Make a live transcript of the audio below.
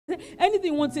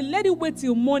anything you want to let it wait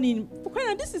till morning.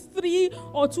 This is 3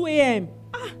 or 2 a.m.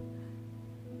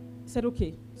 He said,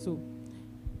 okay. So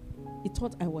he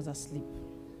thought I was asleep.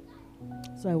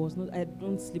 So I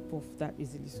don't sleep off that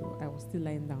easily. So I was still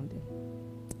lying down there.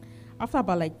 After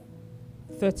about like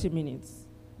 30 minutes,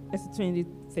 let's say 20,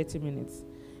 30 minutes,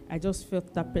 I just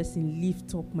felt that person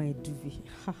lift up my duvet.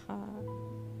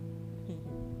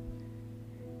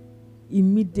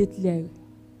 Immediately,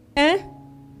 say,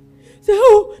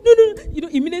 oh, no.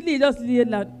 Immediately just lay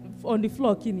on the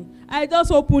floor, Kini. I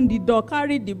just opened the door,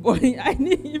 carried the boy.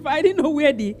 If I didn't know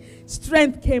where the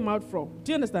strength came out from.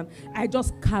 Do you understand? I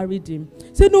just carried him.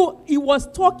 So no, he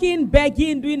was talking,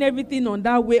 begging, doing everything on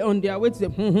their way to say,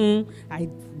 I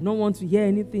don't want to hear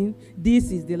anything.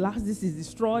 This is the last, this is the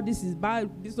straw, this is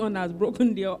bad, this one has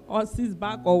broken the horse's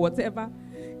back or whatever.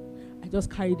 I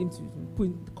just carried him to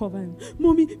put the cover and,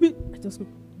 Mommy, wait. I just go,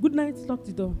 good night, lock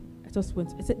the door. I just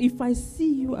went. I said, if I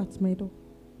see you at my door,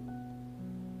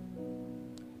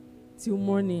 till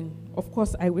morning. Of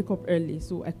course, I wake up early,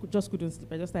 so I just couldn't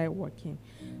sleep. I just started working.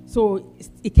 So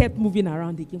it kept moving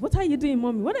around again. What are you doing,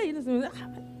 Mommy? What are you doing?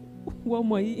 What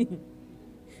am I eating?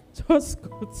 Just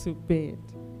go to bed.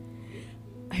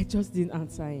 I just didn't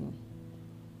answer him.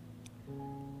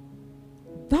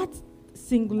 That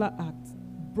singular act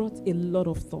brought a lot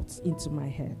of thoughts into my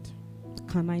head.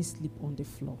 Can I sleep on the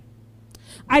floor?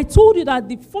 I told you that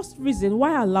the first reason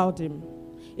why I allowed him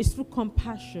is through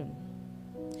compassion.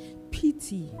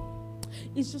 Pity.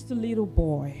 It's just a little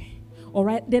boy. All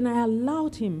right. Then I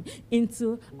allowed him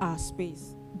into our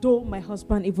space, though my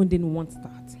husband even didn't want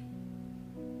that.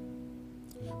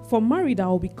 For married, I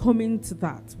will be coming to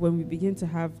that when we begin to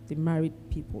have the married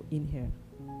people in here.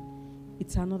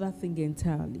 It's another thing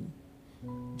entirely.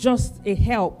 Just a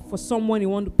help for someone who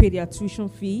want to pay their tuition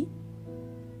fee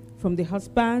from the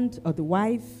husband or the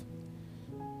wife.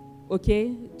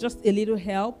 Okay, just a little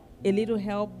help. A little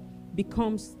help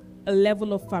becomes a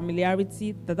level of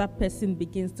familiarity that person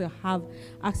begins to have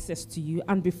access to you,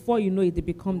 and before you know it, they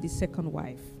become the second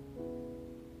wife,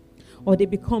 or they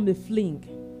become a fling.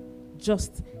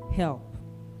 Just help.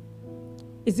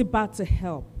 Is it bad to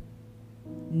help?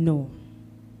 No.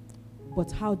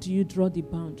 But how do you draw the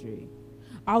boundary?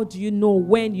 How do you know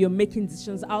when you're making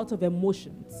decisions out of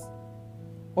emotions,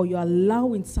 or you're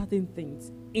allowing certain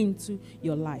things into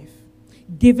your life?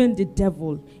 Giving the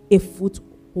devil a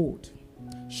foothold.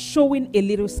 Showing a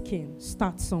little skin,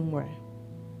 start somewhere.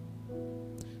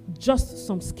 Just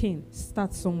some skin,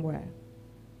 start somewhere.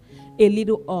 A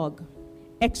little hug,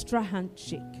 extra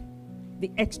handshake,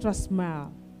 the extra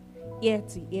smile, ear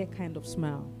to ear kind of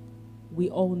smile. We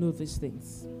all know these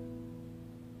things.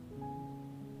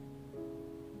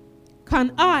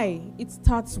 It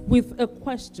starts with a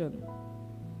question.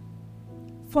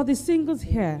 For the singles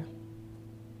here,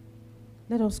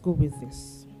 let us go with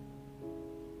this.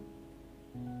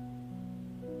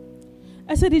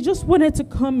 I said he just wanted to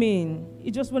come in.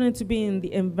 He just wanted to be in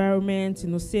the environment,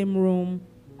 in the same room.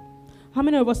 How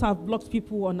many of us have blocked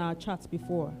people on our chats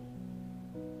before?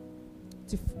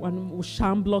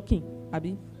 Musham blocking,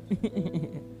 Abi.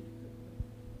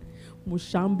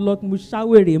 Musham block,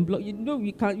 mushawere block. You know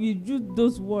we use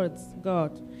those words.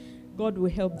 God will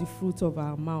help the fruit of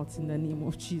our mouth in the name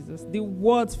of Jesus. The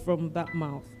words from that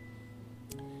mouth.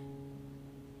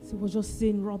 He was just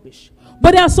saying rubbish.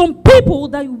 But there are some people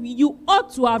that you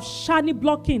ought to have shiny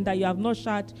blocking that you have not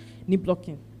shiny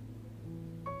blocking.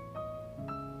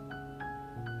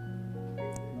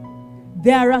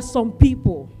 There are some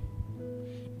people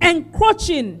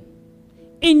encroaching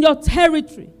in your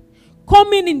territory,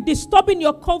 coming in, disturbing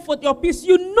your comfort, your peace.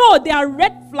 You know they are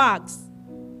red flags.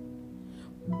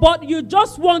 But you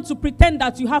just want to pretend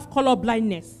that you have color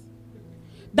blindness.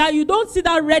 That you don't see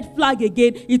that red flag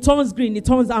again, it turns green, it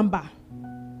turns amber.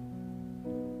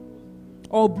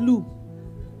 Or blue.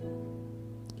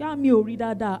 Then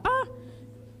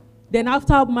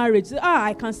after marriage,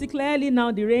 I can see clearly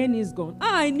now the rain is gone.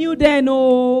 I knew then,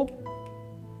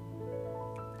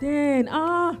 Then,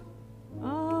 I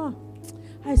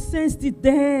sensed it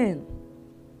then.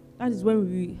 That is when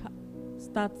we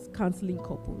start canceling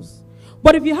couples.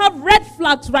 But if you have red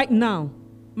flags right now,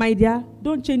 my dear,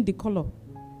 don't change the color.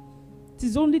 It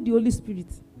is only the Holy Spirit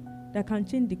that can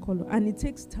change the color. And it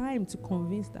takes time to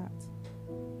convince that.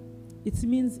 It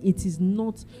means it is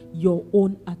not your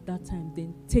own at that time.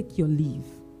 Then take your leave.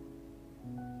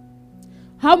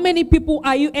 How many people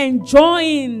are you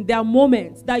enjoying their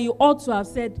moments that you ought to have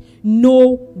said,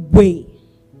 no way?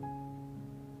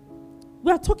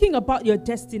 We are talking about your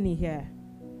destiny here.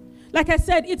 Like I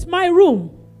said, it's my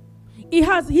room. He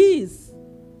has his.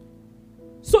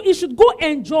 So he should go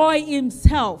enjoy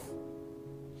himself.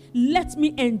 Let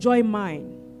me enjoy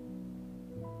mine.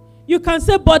 You can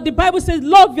say, but the Bible says,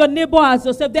 love your neighbor as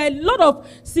yourself. There are a lot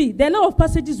of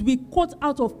passages we quote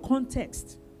out of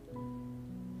context.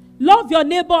 Love your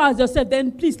neighbor as yourself.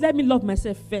 Then please let me love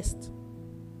myself first.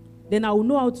 Then I will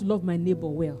know how to love my neighbor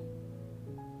well.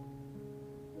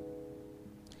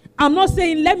 I'm not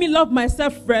saying let me love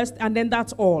myself first and then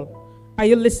that's all. Are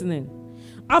you listening?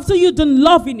 After you're done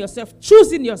loving yourself,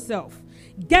 choosing yourself,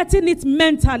 getting it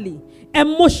mentally,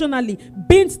 emotionally,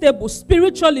 being stable,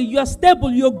 spiritually, you're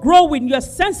stable, you're growing, you're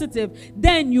sensitive,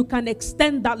 then you can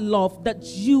extend that love that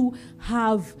you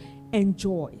have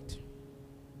enjoyed.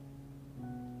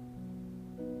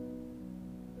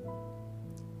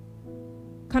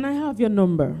 Can I have your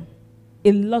number?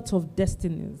 A lot of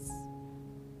destinies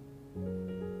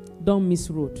don't miss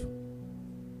road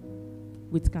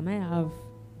with can I have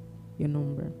your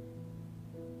number?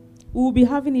 We will be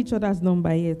having each other's number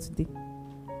here today.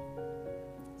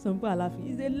 Some people are laughing.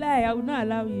 It's a lie. I will not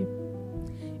allow you.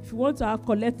 If you want to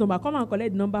collect number, come and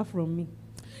collect the number from me.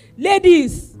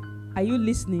 Ladies, are you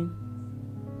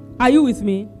listening? Are you with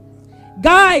me?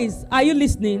 Guys, are you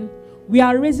listening? We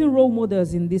are raising role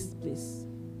models in this place.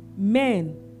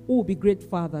 Men who will be great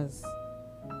fathers.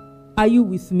 Are you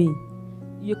with me?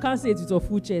 You can't say it with your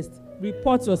full chest.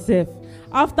 Report yourself.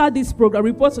 After this program,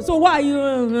 report yourself. So why are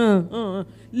you?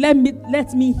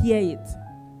 Let me hear it.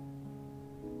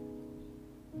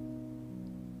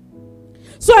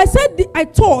 So I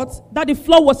thought that the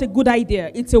floor was a good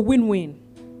idea. It's a win-win.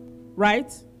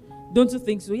 Right? Don't you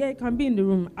think so? Yeah, it can be in the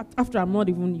room after I'm not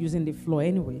even using the floor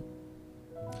anyway.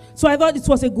 So I thought it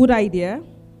was a good idea.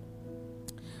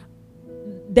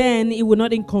 Then it would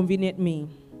not inconvenience me.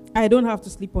 I don't have to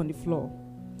sleep on the floor.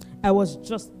 I was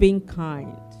just being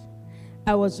kind.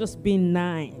 I was just being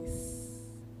nice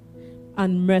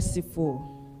and merciful.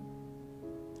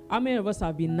 How many of us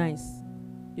have been nice?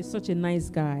 You're such a nice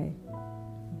guy.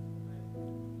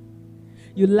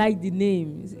 You like the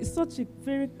name. It's such a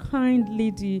very kind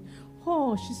lady.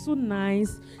 Oh, she's so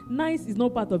nice. Nice is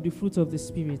not part of the fruit of the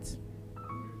Spirit.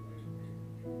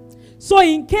 So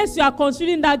in case you are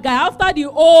considering that guy, after the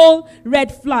old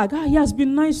red flag, he has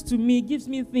been nice to me, gives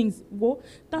me things. Well,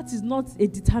 that is not a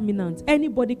determinant.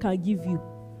 Anybody can give you.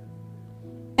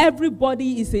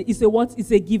 Everybody is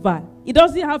a giver. It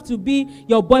doesn't have to be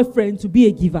your boyfriend to be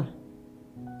a giver.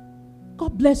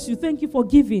 God bless you. Thank you for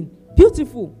giving.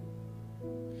 Beautiful.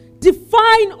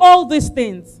 Define all these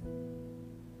things.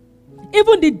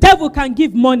 Even the devil can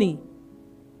give money.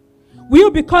 Will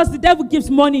you, because the devil gives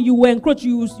money, you will encroach,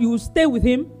 you will stay with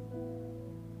him?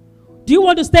 Do you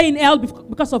want to stay in hell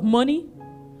because of money?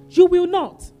 You will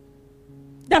not.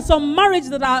 There are some marriages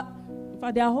that are, in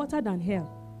fact, they are hotter than hell.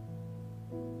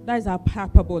 That is a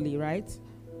hyperbole, right?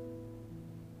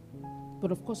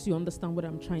 But of course, you understand what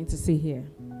I'm trying to say here.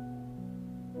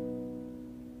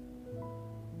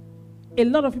 A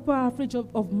lot of people are afraid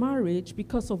of marriage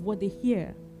because of what they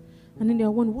hear. And then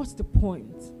they're wondering, what's the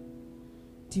point?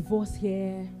 Divorce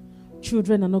here,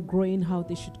 children are not growing how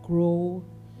they should grow.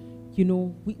 You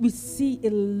know, we see a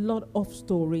lot of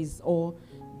stories, or,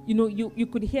 you know, you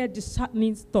could hear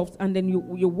disheartening stuff, and then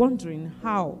you're wondering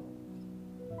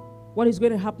what is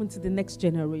going to happen to the next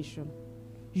generation.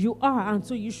 You are, and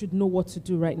so you should know what to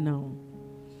do right now.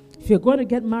 If you're going to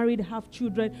get married, have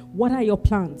children, what are your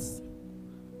plans?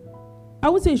 I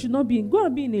would say you should not go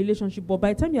and be in a relationship, but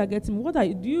by the time you are getting, what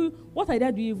idea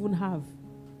do you even have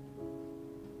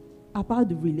about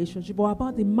the relationship or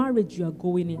about the marriage you are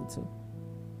going into?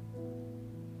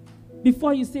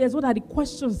 Before you say yes, what are the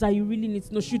questions that you really need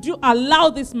to know? Should you allow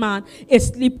this man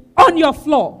asleep on your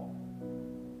floor?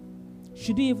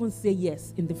 Should you even say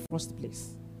yes in the first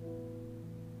place?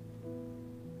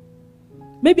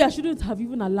 Maybe I shouldn't have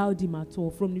even allowed him at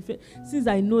all since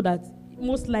I know that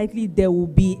most likely there will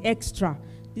be extra.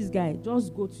 This guy,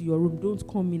 just go to your room. Don't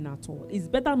come in at all. It's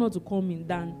better not to come in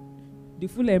than the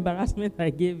full embarrassment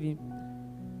I gave him.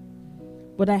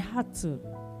 But I had to.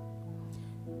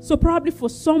 So probably for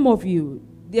some of you,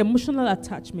 the emotional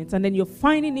attachment, and then you're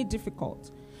finding it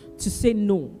difficult to say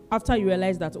no after you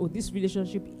realize that, this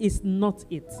relationship is not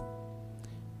it.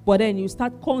 But then you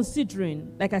start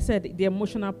considering, like I said, the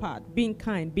emotional part, being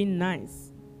kind, being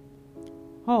nice.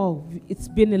 Oh, it's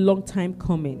been a long time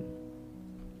coming.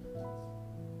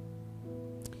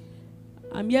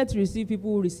 I'm here to receive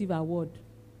people who receive award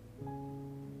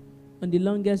on the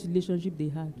longest relationship they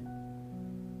had.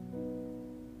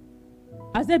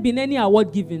 Has there been any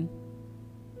award given?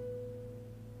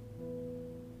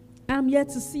 I'm here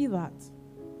to see that.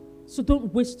 So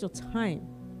don't waste your time.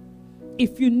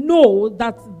 If you know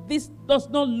that this does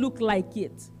not look like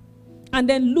it, and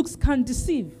then looks can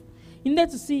deceive, you need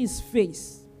to see his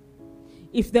face.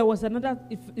 if there was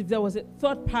if there was a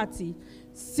third party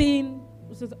saying,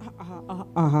 says,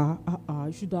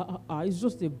 you should, it's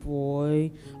just a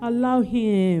boy, allow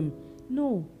him.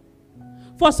 No.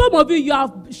 For some of you, you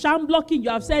have sham blocking, you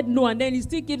have said no, and then he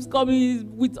still keeps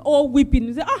coming with all weeping.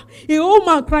 You say, a old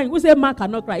man crying. Who said man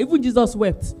cannot cry? Even Jesus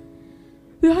wept.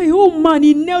 A old man,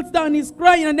 he knelt down, he's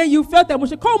crying, and then you felt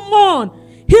emotion. Come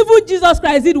on. Even Jesus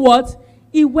Christ did what?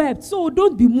 He wept. So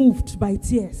don't be moved by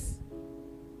tears.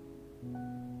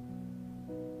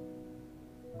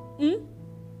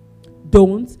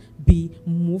 Don't be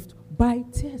moved by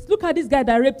tears. Look at this guy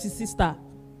that raped his sister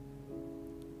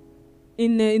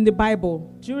in the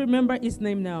Bible. Do you remember his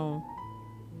name now?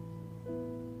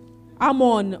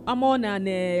 Ammon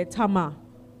and Tamar.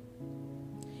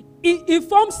 He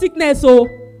formed sickness, so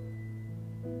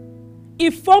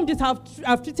he formed it.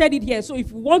 I've treated it here. So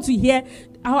if you want to hear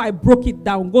how I broke it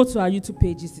down, go to our YouTube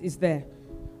page. It's there.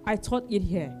 I taught it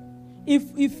here.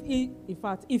 In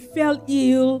fact, he fell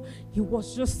ill. He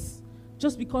was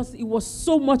just because he was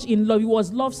so much in love. He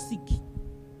was love sick.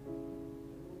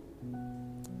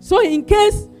 So in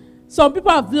case some people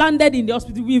have landed in the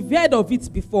hospital, we've heard of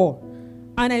it before.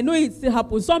 And I know it still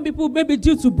happens. Some people maybe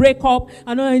due to break up,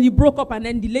 and he broke up, and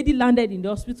then the lady landed in the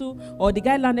hospital, or the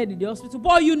guy landed in the hospital.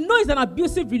 But you know it's an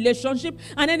abusive relationship,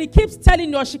 and then he keeps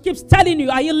telling you, or she keeps telling you,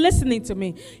 are you listening to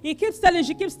me? She keeps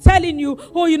telling you,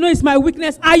 oh, you know it's my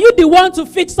weakness. Are you the one to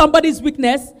fix somebody's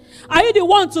weakness? Are you the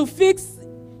one to fix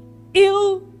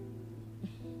ill?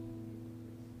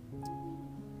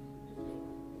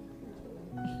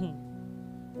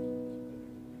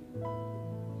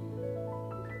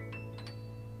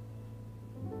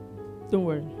 Don't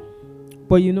worry.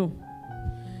 But you know,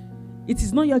 it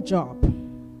is not your job,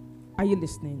 are you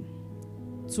listening,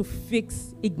 to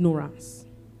fix ignorance.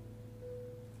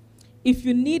 If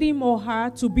you need him or her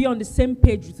to be on the same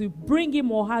page with you, bring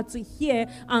him or her to hear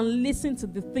and listen to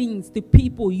the things, the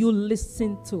people you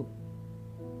listen to.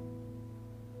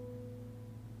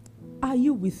 Are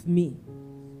you with me?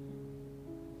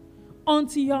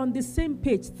 Until you're on the same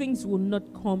page, things will not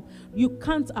come. You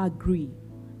can't agree.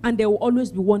 And there will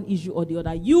always be one issue or the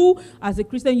other. You, as a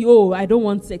Christian, I don't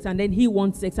want sex. And then he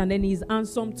wants sex. And then he's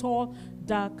handsome, tall,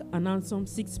 dark, and handsome,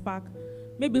 six-pack.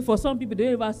 Maybe for some people, they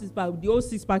don't have six-pack. The old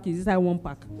six-pack is inside one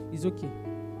pack. It's okay.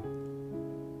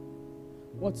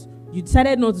 What? You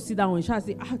decided not to sit down and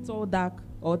say, tall, dark,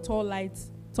 or tall, light,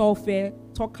 tall, fair,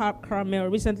 tall, caramel.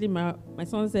 Recently, my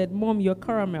son said, Mom, you're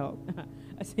caramel.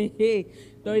 I said, hey,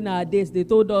 during our days, they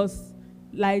told us,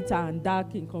 light and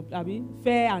dark in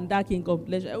fair and dark in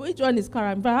complexion. Which one is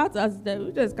caramel? I had to ask them,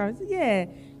 which one is caramel? I said, yeah.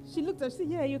 She looked at me,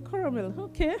 yeah, you're caramel.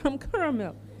 Okay, I'm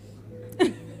caramel.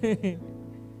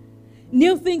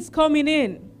 New things coming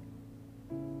in.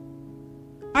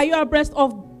 Are you abreast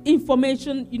of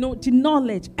information, the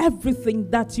knowledge, everything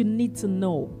that you need to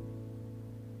know?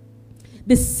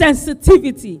 The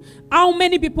sensitivity. How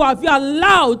many people have you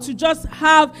allowed to just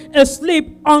have a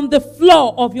sleep on the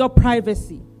floor of your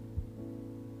privacy?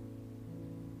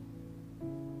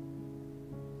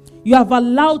 You have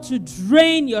allowed to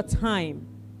drain your time,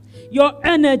 your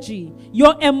energy,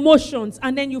 your emotions,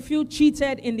 and then you feel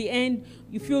cheated in the end.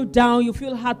 You feel down, you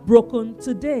feel heartbroken.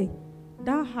 Today,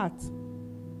 that heart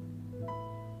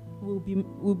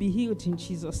will be healed in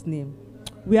Jesus' name.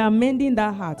 We are mending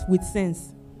that heart with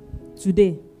sense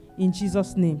today in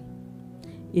Jesus' name.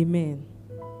 Amen.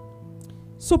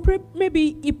 So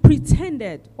maybe he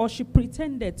pretended or she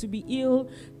pretended to be ill,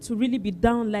 to really be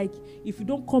down, like if you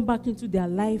don't come back into their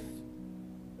life,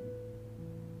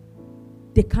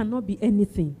 they cannot be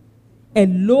anything.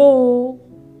 Hello?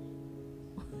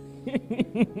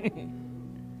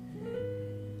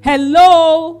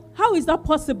 Hello? How is that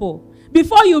possible?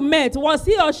 Before you met, was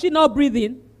he or she not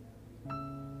breathing?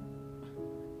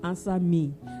 Answer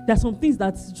me. There are some things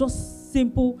that's just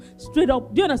simple, straight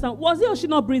up. Do you understand? Was he or she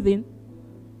not breathing?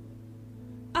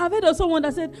 I've heard of someone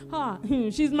that said,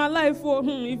 she's my life.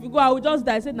 If you go, I will just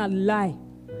die. I said, now lie.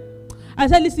 I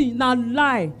said, listen, now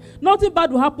lie. Nothing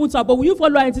bad will happen to her, but will you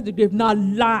follow her into the grave? Now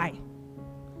lie.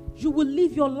 You will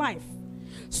live your life.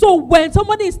 So when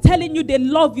somebody is telling you they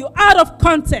love you out of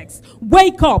context,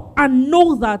 wake up and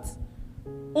know that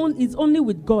it's only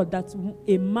with God that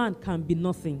a man can be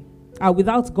nothing.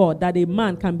 Without God, that a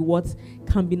man can be what?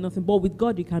 Can be nothing. But with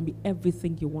God, you can be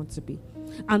everything you want to be.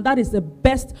 And that is the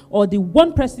best, or the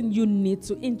one person you need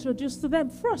to introduce to them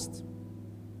first.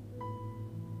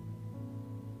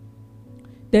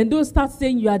 Then don't start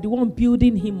saying you are the one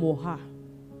building him or her.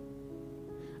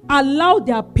 Allow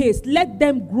their pace. Let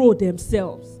them grow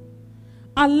themselves.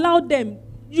 Allow them.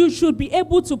 You should be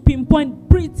able to pinpoint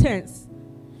pretense.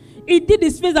 He did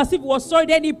his face as if he was sorry.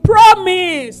 Then he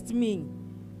promised me.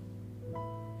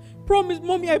 Promise,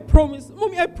 mommy, I promise.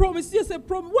 Mommy, I promise. Yes, I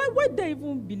promise. Why do I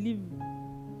even believe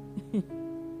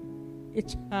a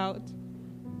child?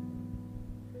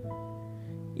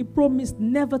 He promised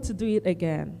never to do it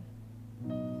again.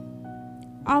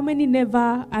 How many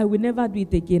never? I will never do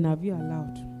it again. Have you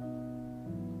allowed?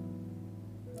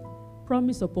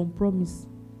 Promise upon promise.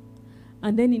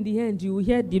 And then in the end, you will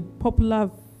hear the popular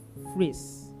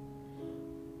phrase,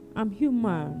 I'm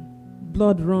human.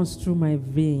 Blood runs through my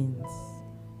veins.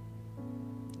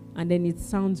 And then it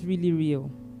sounds really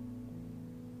real.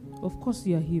 Of course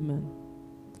you are human.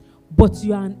 But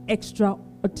you are an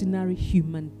extraordinary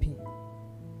human being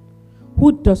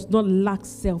who does not lack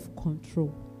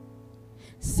self-control.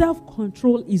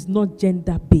 Self-control is not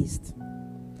gender-based.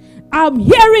 I'm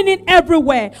hearing it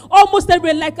everywhere, almost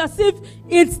everywhere, like as if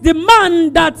it's the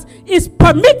man that is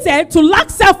permitted to lack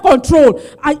self-control.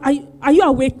 Are you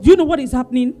awake? Do you know what is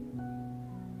happening?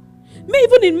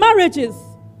 Even in marriages.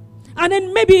 And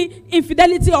then maybe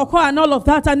infidelity occur and all of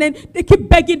that, and then they keep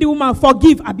begging the woman,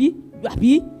 forgive, Abi.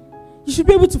 You should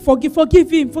be able to forgive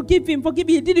him.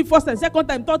 He did it first time, second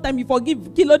time, third time, you forgive.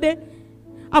 Kilode.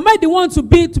 Am I the one to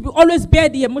be always bear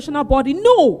the emotional body?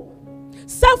 No.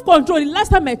 Self-control, the last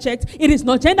time I checked, it is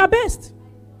not gender-based.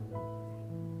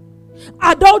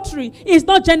 Adultery is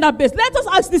not gender-based. Let us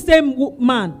ask the same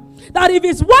man that if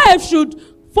his wife should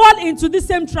fall into the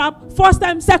same trap, first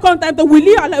time, second time, then will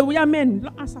you allow? We are men.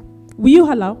 Answer. Will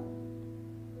you allow?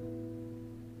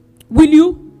 Will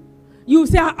you? You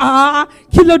say,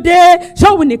 Kilode,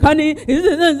 show when you can. Then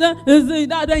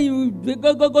you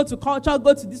go to culture,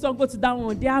 go to this one, go to that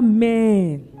one. They are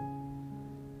men.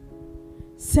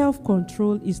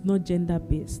 Self-control is not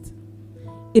gender-based.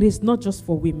 It is not just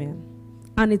for women.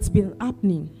 And it's been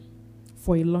happening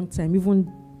for a long time,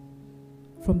 even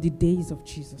from the days of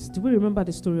Jesus. Do we remember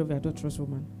the story of the adulterous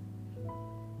woman?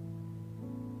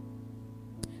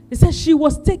 It says she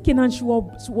was taken and she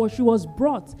was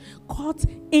brought, caught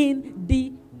in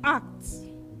the act.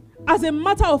 As a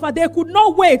matter of fact, they could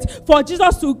not wait for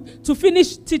Jesus to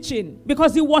finish teaching,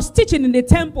 because he was teaching in the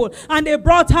temple, and they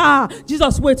brought her.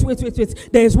 Jesus, wait.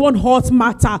 There is one hot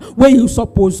matter where you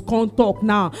suppose can't talk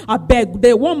now. I beg,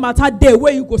 there one matter there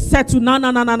where you go settle. No.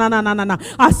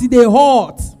 I see they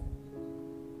hot.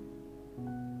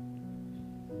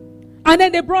 And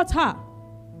then they brought her.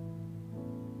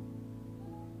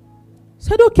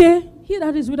 Said, okay, he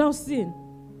that is without sin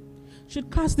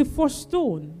should cast the first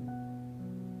stone.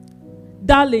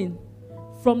 Darling,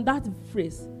 from that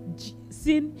phrase,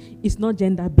 sin is not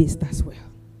gender-based as well.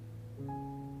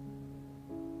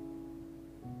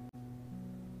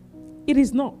 It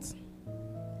is not.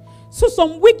 So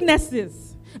some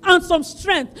weaknesses and some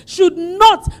strength should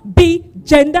not be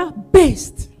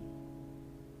gender-based.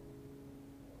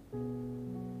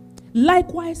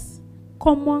 Likewise,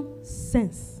 common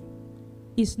sense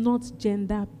is not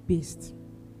gender-based.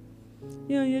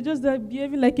 You know, you're just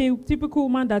behaving like a typical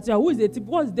woman that you are. What's the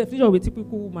definition of a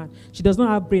typical woman? She does not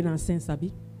have brain and sense,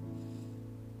 Abi.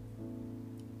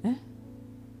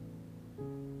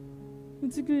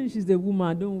 Particularly she's a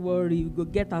woman, don't worry, you go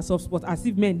get her soft spot, as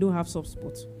if men don't have soft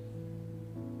spots.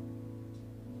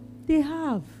 They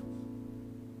have.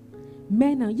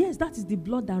 Men are, yes, that is the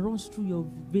blood that runs through your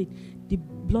vein. The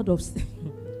blood of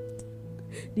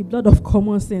the blood of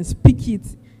common sense. Speak it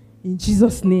in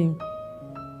Jesus' name.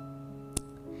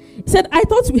 He said, I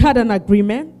thought we had an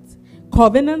agreement,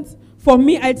 covenant. For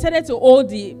me, I decided to hold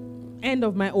the end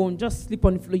of my own. Just sleep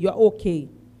on the floor. You're okay.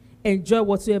 Enjoy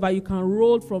whatsoever. You can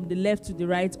roll from the left to the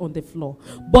right on the floor.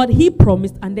 But he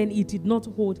promised, and then he did not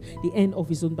hold the end of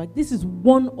his own back. This is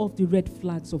one of the red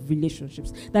flags of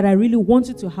relationships that I really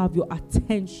wanted to have your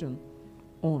attention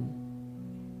on.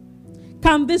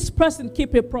 Can this person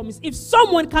keep a promise? If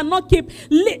someone cannot keep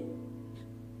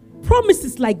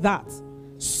promises like that,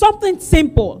 something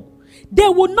simple, they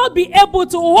will not be able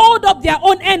to hold up their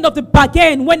own end of the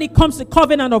bargain when it comes to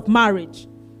covenant of marriage.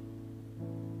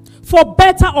 For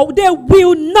better, or they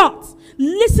will not.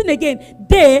 Listen again,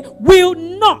 they will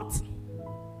not.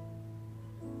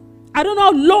 I don't know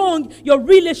how long your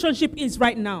relationship is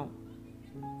right now.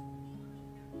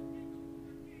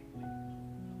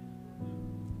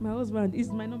 My husband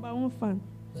is my number one fan.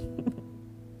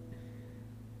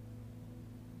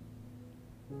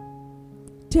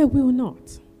 They will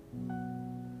not.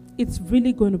 It's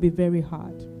really going to be very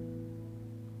hard.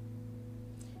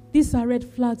 These are red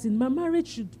flags in my marriage.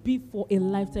 Should be for a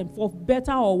lifetime, for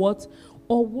better or what,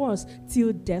 or worse,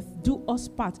 till death do us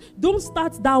part. Don't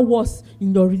start that worse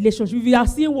in your relationship. If you are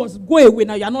seeing worse, go away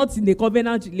now. You are not in a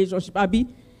covenant relationship, Abby.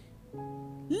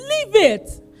 Leave it.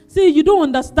 See, you don't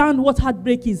understand what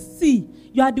heartbreak is. See,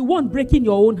 you are the one breaking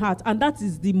your own heart, and that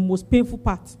is the most painful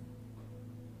part.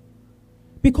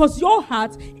 because your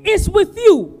heart is with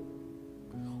you.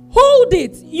 Hold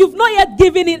it. You've not yet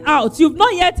given it out. You've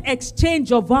not yet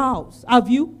exchanged your vows. Have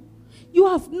you? You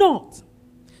have not.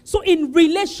 So in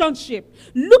relationship,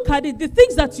 look at it. The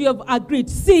things that you have agreed.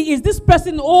 See, is this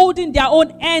person holding their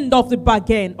own end of the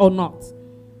bargain or not?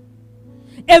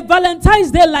 A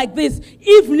Valentine's Day like this,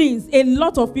 evenings, a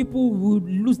lot of people would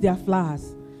lose their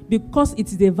flowers because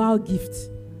it is a vow gift.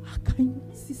 How can you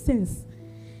see sense?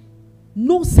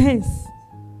 No sense.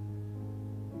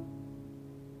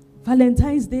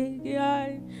 Valentine's Day,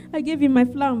 yeah, I gave you my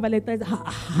flower on Valentine's Day.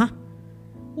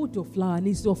 Hold your flower, and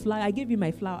it's your flower. I gave you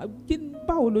my flower.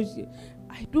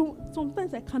 I don't,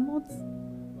 sometimes I cannot.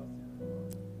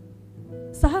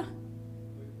 Sir?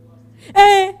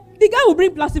 The guy will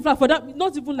bring plastic flower for that,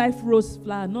 not even live rose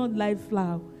flower, not live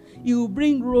flower. He will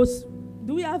bring rose.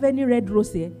 Do we have any red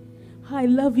rose here? I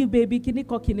love you, baby.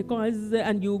 Kiniko,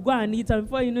 and you go and eat, and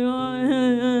before you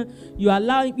know, you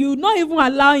not even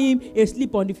allow him a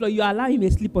sleep on the floor. You allow him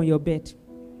a sleep on your bed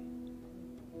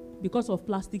because of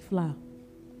plastic flower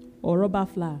or rubber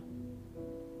flower.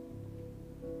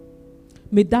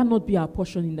 May that not be our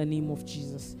portion in the name of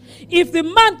Jesus. If the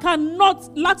man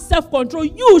cannot lack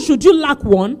self-control, should you lack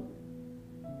one?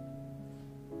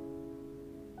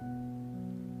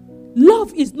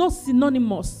 Love is not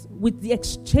synonymous with the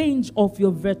exchange of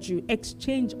your virtue,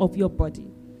 exchange of your body.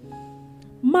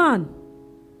 Man,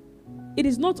 it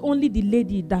is not only the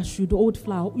lady that should hold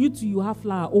flower. You too, you have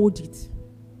flower, hold it.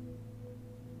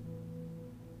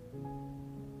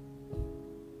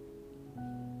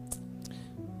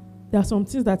 There are some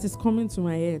things that is coming to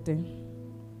my head.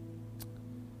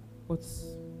 But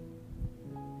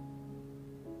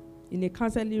in a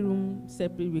counseling room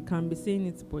separate, we can be saying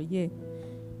it, but yeah.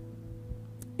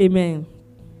 Amen.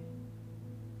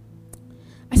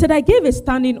 I said, I gave a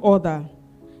standing order,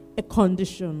 a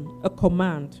condition, a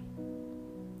command.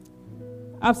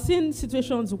 I've seen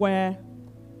situations where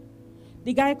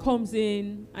the guy comes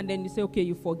in and then you say, okay,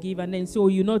 you forgive, and then so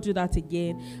you not do that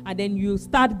again, and then you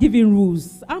start giving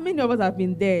rules. How many of us have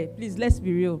been there? Please, let's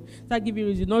be real. Start giving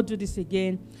rules. You not do this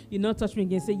again. You not touch me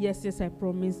again. Say, yes, yes, I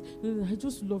promise. I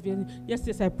just love you. Yes,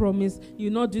 yes, I promise.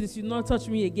 You not do this. You not touch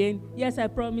me again. Yes, I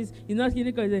promise. You not,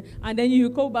 and then you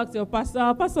go back to your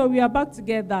pastor. Pastor, we are back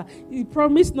together. You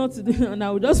promised not to do, and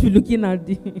I will just be looking at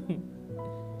the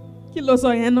kilo so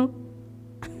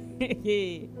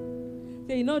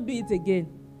Say, you not do it again.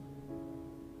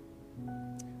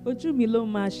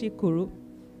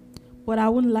 But I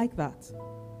wouldn't like that.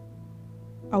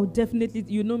 I would definitely,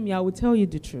 you know me, I will tell you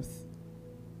the truth.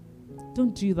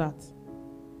 Don't do that.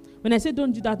 When I say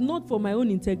don't do that, not for my own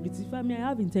integrity. For me, I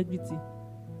have integrity.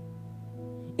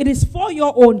 It is for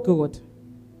your own good.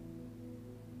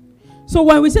 So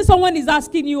when we say someone is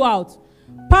asking you out,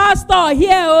 Pastor,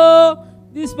 here, oh,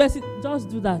 this person, just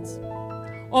do that.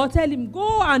 Or tell him,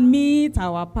 go and meet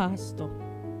our pastor.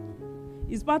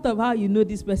 It's part of how you know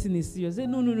this person is serious. Say,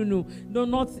 no. No,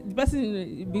 not the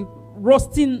person be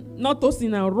roasting, not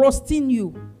toasting and roasting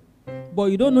you.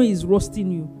 But you don't know he's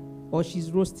roasting you or she's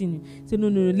roasting you. Say, no.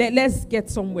 Let's get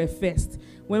somewhere first.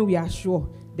 When we are sure,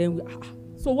 then we.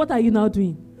 So what are you now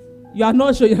doing? You are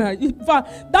not sure.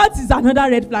 That is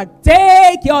another red flag.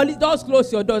 Take your doors,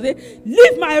 close your doors. Say,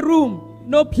 leave my room.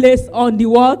 No place on the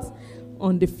what?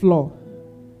 On the floor.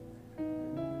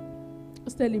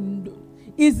 Just tell him,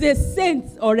 he's a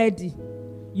saint already.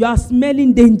 You are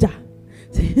smelling danger.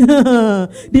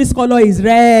 This color is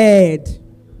red.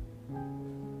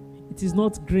 It is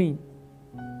not green.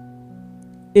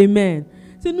 Amen.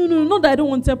 Say, no, not that I don't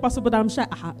want to tell pastor, but I'm shy.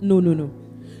 No.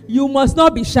 You must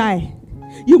not be shy.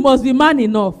 You must be man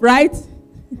enough, right?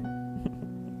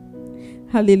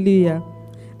 Hallelujah.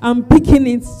 I'm picking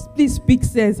it. Please speak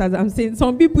sense as I'm saying.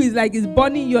 Some people is like it's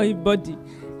burning your body.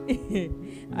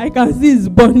 I can see it's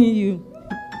burning you.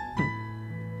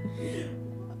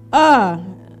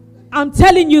 I'm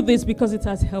telling you this because it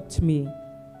has helped me.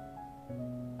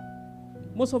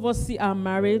 Most of us see our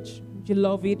marriage. You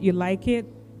love it. You like it.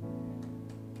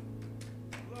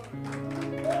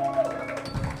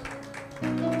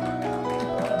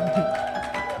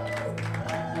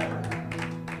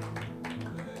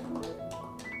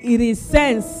 It is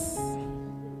sense.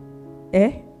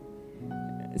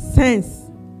 Sense.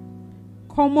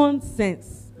 Common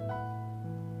sense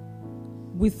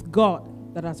with God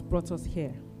that has brought us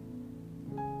here.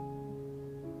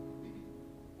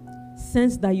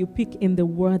 Sense that you pick in the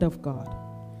Word of God.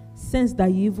 Sense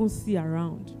that you even see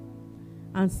around.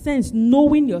 And sense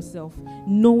knowing yourself,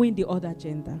 knowing the other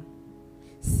gender.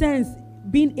 Sense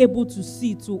being able to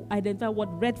see, to identify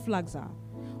what red flags are,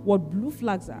 what blue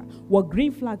flags are, what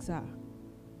green flags are.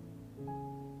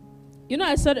 You know,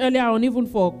 I said earlier on, even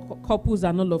for couples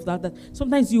and all of that, that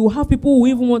sometimes you have people who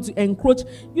even want to encroach.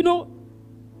 You know,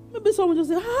 maybe someone just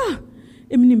say,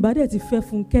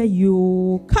 Olufunke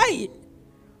Ige.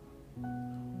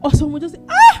 Or someone just say,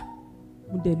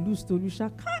 when they lose to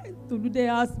Lusha, they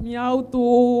ask me how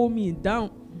to me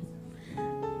down.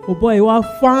 Oh boy, you are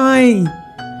fine.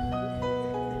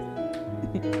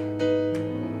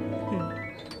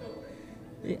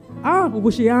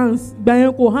 She hands,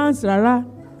 hands, rara.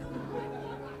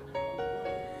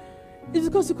 It's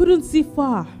because you couldn't see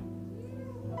far.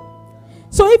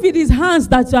 So if it is hands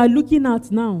that you are looking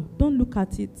at now, don't look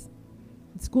at it.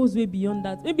 It goes way beyond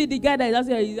that. Maybe the guy that is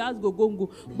asking, he has gogongo,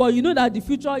 but you know that the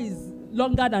future is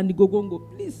longer than the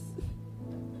gogongo. Please,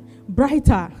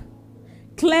 brighter,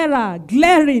 clearer,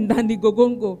 glaring than the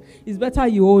gogongo. It's better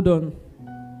you hold on.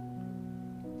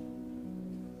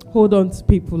 Hold on to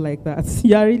people like that.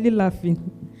 You are really laughing.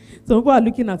 Some people are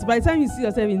looking at. By the time you see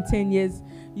yourself in 10 years,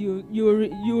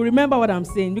 you remember what I'm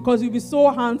saying, because you'll be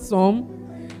so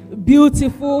handsome,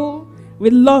 beautiful,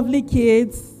 with lovely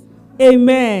kids.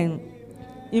 Amen.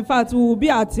 In fact, we will be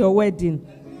at your wedding.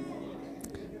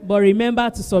 But remember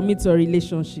to submit your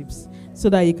relationships so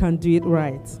that you can do it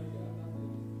right.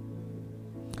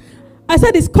 I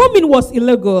said his coming was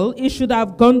illegal. He should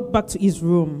have gone back to his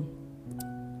room.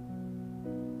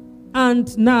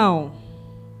 And now,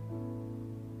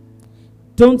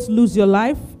 don't lose your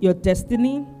life, your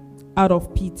destiny, out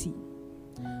of pity.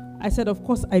 I said, of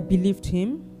course, I believed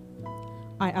him.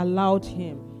 I allowed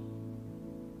him.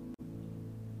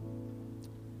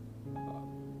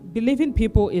 Believing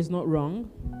people is not wrong.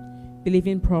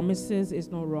 Believing promises is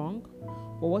not wrong.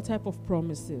 But what type of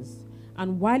promises?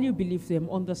 And while you believe them,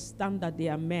 understand that they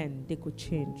are men. They could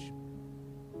change.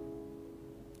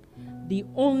 The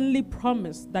only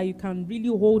promise that you can really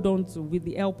hold on to with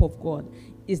the help of God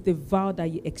is the vow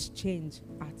that you exchange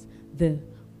at the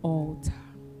altar.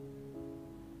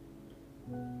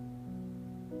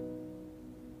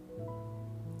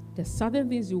 There's certain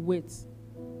things you wait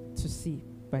to see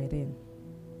by then.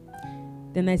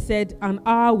 Then I said, an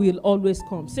hour will always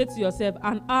come. Say to yourself,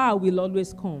 an hour will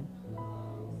always come.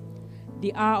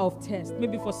 The hour of test.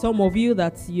 Maybe for some of you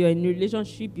that you're in a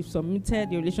relationship, you've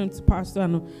submitted your relationship to pastor,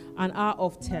 and an hour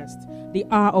of test. The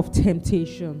hour of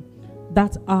temptation.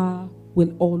 That hour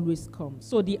will always come.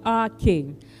 So the hour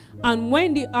came. And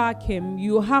when the hour came,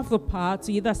 you have the power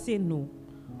to either say no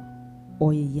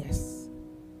or yes.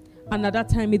 And at that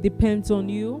time, it depends on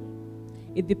you.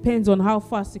 It depends on how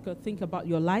fast you can think about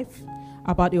your life,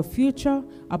 about your future,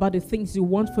 about the things you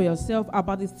want for yourself,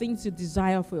 about the things you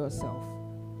desire for yourself.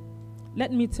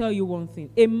 Let me tell you one thing.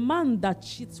 A man that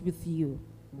cheats with you,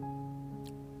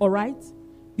 all right,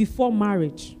 before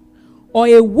marriage, or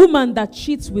a woman that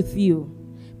cheats with you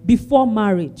before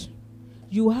marriage,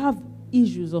 you have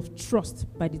issues of trust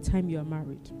by the time you are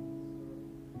married.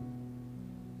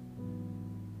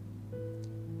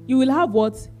 You will have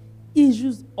what?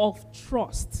 Issues of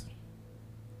trust.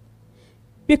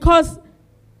 Because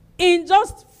in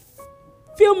just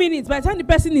few minutes, by the time the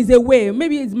person is away,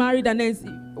 maybe he's married and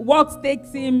then work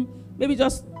takes him maybe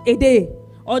just a day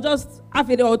or just half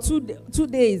a day or 2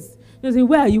 days. You say,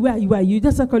 where are you? Where are you? Where are you?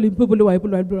 Just call him people. Who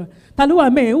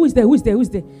is there?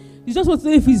 You just want to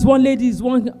know if he's one lady, is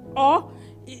one, or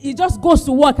he just goes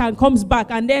to work and comes back,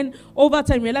 and then over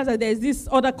time realize that there's this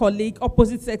other colleague,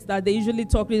 opposite sex, that they usually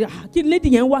talk with.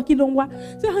 Lady, say, I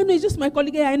know, it's just my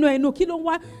colleague. I know. You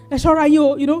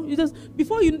know, you just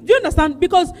before you do you understand?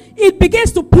 Because it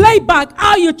begins to play back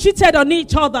how you cheated on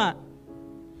each other.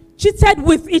 Cheated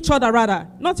with each other, rather.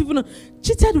 Not even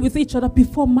cheated with each other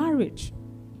before marriage.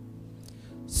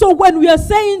 So when we are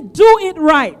saying do it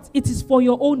right, it is for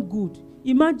your own good.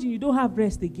 Imagine you don't have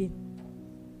rest again.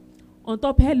 On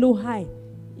top, hello, hi,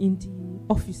 in the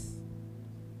office.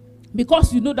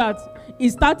 Because you know that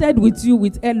it started with you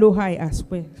with hello, hi as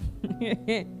well.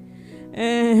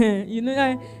 You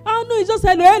know, oh no, it's just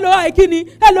hello, hi,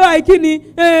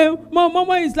 Kini.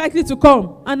 Mama is likely to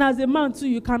come. And as a man too,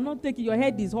 you cannot take it. Your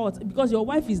head is hot because your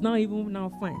wife is now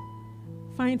fine.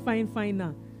 Fine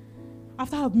now.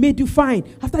 After I've made you fine,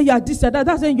 after you are this or that,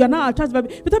 that's when you are now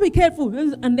attracted. But be careful.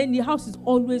 And then the house is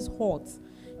always hot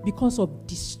because of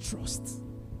distrust.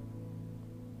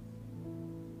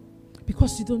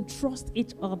 Because you don't trust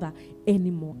each other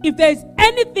anymore. If there is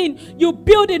anything you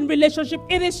build in relationship,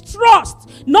 it is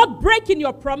trust. Not breaking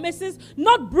your promises,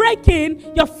 not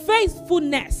breaking your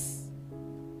faithfulness.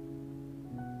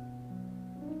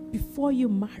 Before you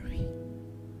marry.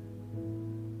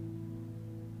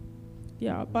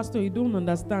 Yeah, Pastor, you don't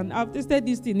understand. I've tasted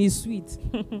this thing, it's sweet.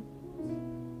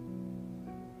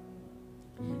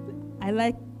 I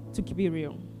like to keep it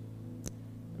real.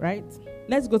 right?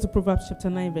 Let's go to Proverbs chapter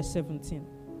 9, verse 17.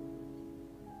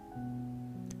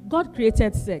 God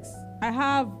created sex. I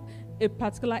have a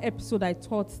particular episode I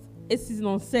taught a season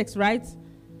on sex, right?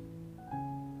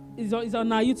 It's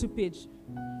on our YouTube page.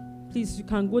 Please, you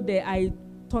can go there. I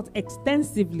taught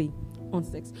extensively on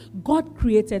sex. God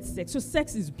created sex. So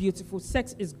sex is beautiful.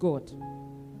 Sex is good.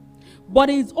 But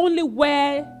it's only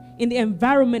in the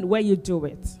environment where you do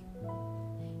it.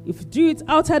 If you do it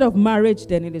outside of marriage,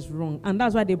 then it is wrong. And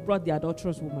that's why they brought the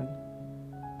adulterous woman.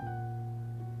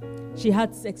 She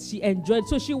had sex. She enjoyed.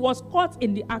 So she was caught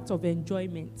in the act of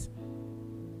enjoyment.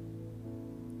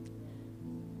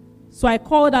 So I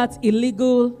call that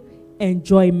illegal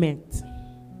enjoyment.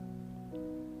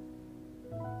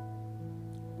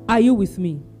 Are you with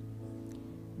me?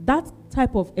 That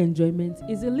type of enjoyment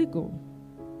is illegal.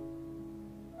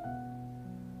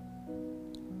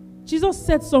 Jesus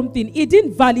said something. He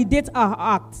didn't validate our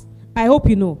act. I hope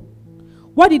you know.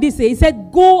 What did he say? He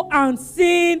said, go and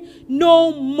sin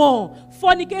no more.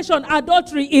 Fornication,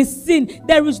 adultery is sin.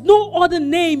 There is no other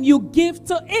name you give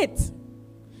to it.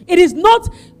 It is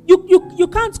not, you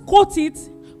can't quote it,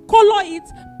 color it,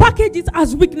 package it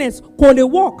as weakness. Call a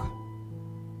walk.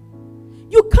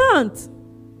 You can't.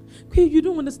 Okay, you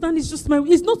don't understand. It's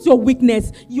not your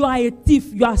weakness. You are a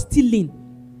thief. You are stealing.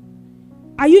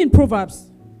 Are you in Proverbs?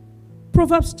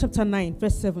 Proverbs chapter 9,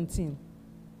 verse 17.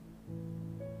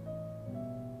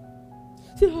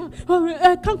 See,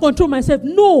 I can't control myself.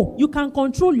 No, you can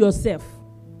control yourself.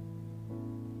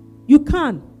 You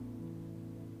can.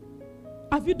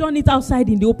 Have you done it outside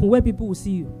in the open where people will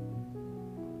see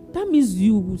you? That means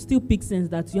you will still pick sense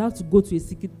that you have to go to a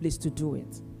secret place to do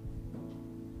it.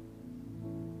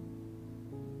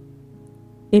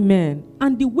 Amen.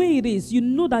 And the way it is, you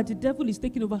know that the devil is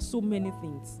taking over so many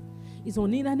things. It's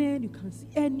on the internet, you can see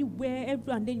anywhere,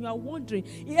 and then you are wondering.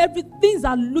 Things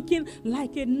are looking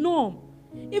like a norm.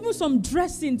 Even some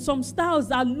dressing, some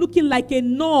styles are looking like a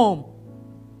norm.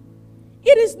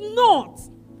 It is not.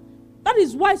 That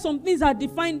is why some things are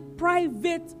defined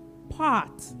private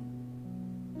part.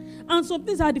 And some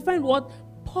things are defined what?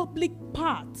 Public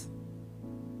part.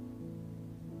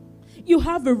 You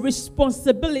have a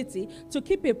responsibility to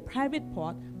keep a private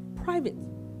part private.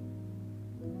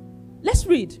 Let's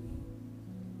read.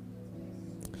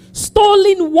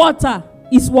 Stolen water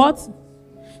is what?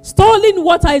 Stolen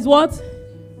water is what?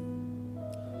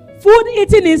 Food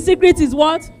eaten in secret is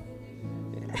what?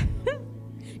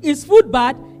 Is food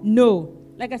bad? No.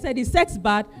 Like I said, is sex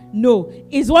bad? No.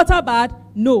 Is water bad?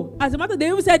 No. As a matter of fact, they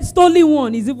even said stolen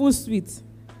one is even sweet.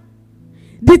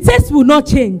 The taste will not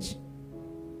change.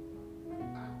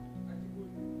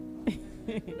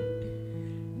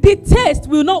 The taste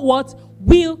will not what?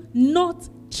 Will not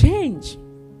change.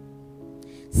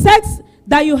 Sex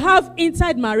that you have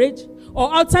inside marriage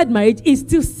or outside marriage is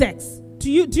still sex.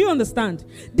 Do you understand?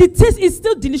 The taste is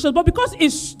still delicious, but because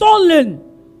it's stolen,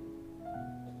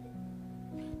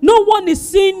 no one is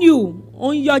seeing you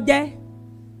on your day.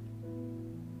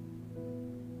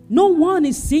 No one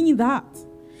is seeing that.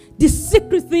 The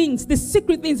secret things,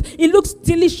 it looks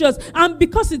delicious. And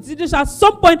because it's delicious, at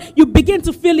some point, you begin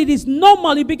to feel it is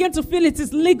normal. You begin to feel it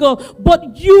is legal.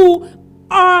 But you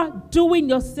are doing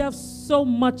yourself so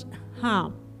much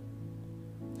harm.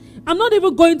 I'm not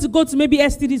even going to go to maybe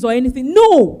STDs or anything.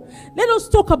 No. Let us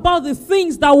talk about the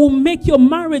things that will make your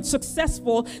marriage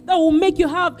successful, that will make you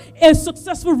have a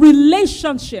successful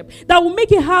relationship, that will make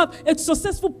you have a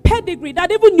successful pedigree,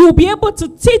 that even you'll be able to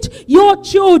teach your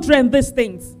children these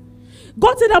things.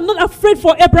 God said, I'm not afraid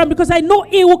for Abraham because I know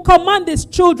he will command his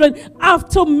children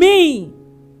after me.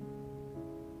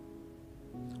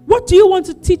 What do you want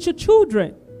to teach your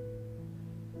children?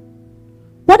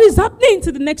 What is happening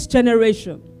to the next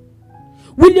generation?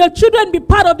 Will your children be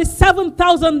part of the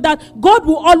 7,000 that God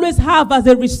will always have as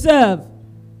a reserve?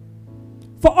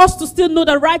 For us to still know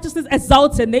that righteousness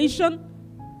exalts a nation?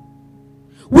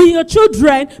 Will your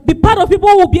children be part of people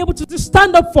who will be able to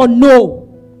stand up for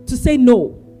no? To say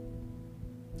no.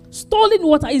 Stolen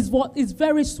water is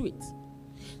very sweet.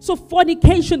 So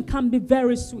fornication can be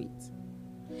very sweet.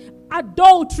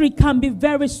 Adultery can be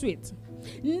very sweet.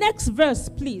 Next verse,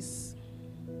 please.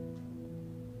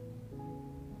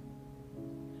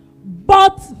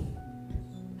 But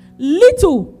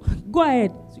little, go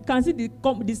ahead. You can see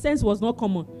the sense was not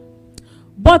common.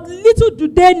 But little do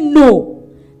they know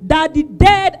that the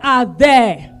dead are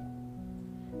there,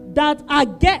 that our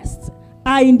guests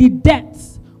are in the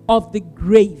depths of the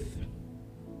grave.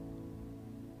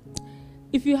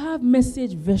 If you have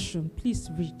Message version, please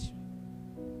read.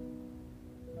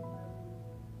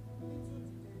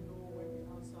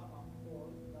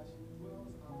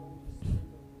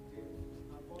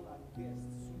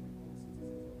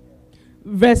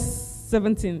 Verse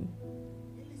 17.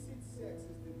 Illicit sex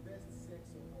is the best sex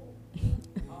of all.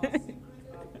 Our secret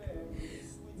affair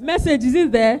is sweeter. Message, is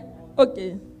it there?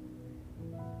 Okay.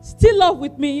 Still love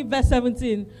with me, verse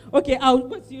 17. Okay,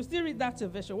 you still read that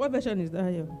version. What version is that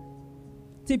here?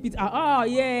 TPT. Oh,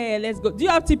 yeah, let's go. Do you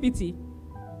have TPT?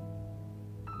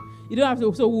 You don't have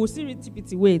to, so we'll still read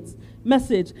TPT. Wait.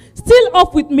 Message. Still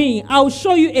up with me. I'll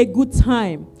show you a good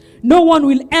time. No one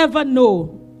will ever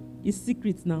know. It's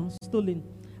secret now. Stolen.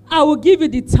 I will give you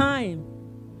the time.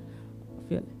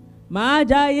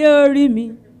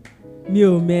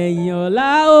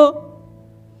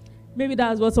 Maybe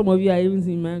that's what some of you are even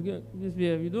saying, man.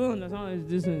 You don't understand how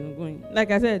this thing is going.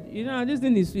 Like I said, this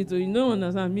thing is sweet, so you don't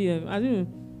understand me.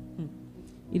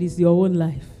 It is your own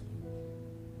life.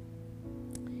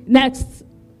 Next.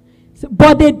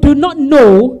 But they do not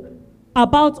know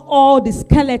about all the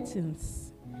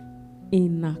skeletons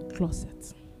in a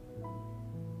closet.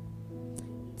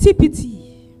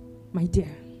 TPT, my dear.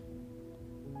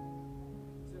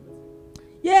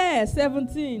 Yeah,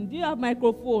 17. Do you have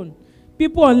microphone?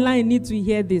 People online need to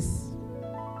hear this.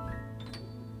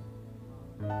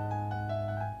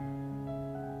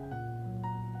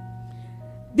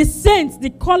 The scents,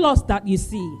 the colors that you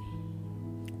see.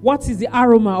 What is the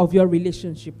aroma of your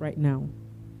relationship right now?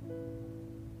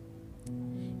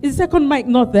 Is the second mic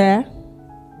not there?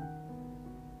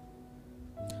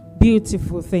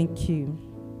 Beautiful, thank you.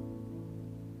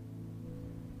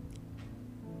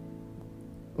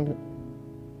 Okay.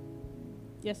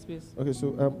 Yes, please. Okay,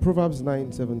 so Proverbs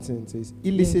 9:17 says,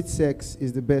 illicit sex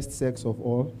is the best sex of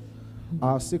all.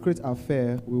 Our secret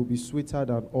affair will be sweeter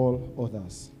than all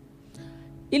others.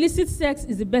 Illicit sex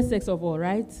is the best sex of all,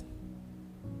 right?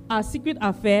 Our secret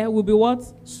affair will be what?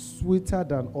 Sweeter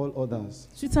than all others.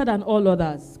 Sweeter than all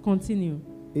others. Continue.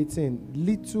 18.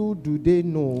 Little do they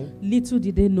know. Little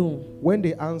did they know. When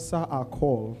they answer our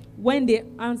call. When they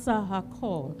answer her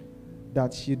call.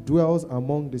 That she dwells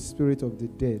among the spirit of the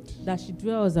dead. That she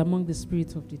dwells among the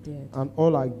spirit of the dead. And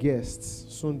all our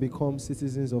guests soon become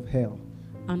citizens of hell.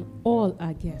 And all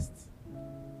our guests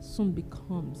soon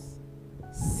becomes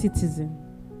citizen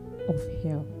of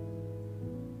hell.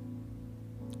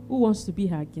 Who wants to be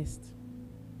her guest?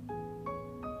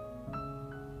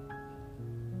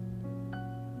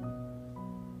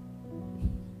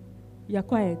 You're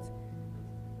quiet.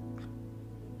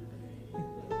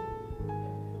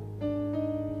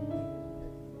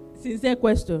 Sincere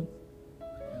question.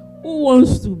 Who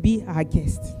wants to be our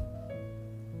guest?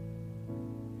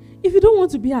 If you don't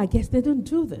want to be our guest, then don't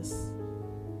do this.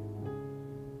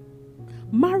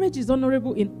 Marriage is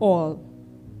honorable in all,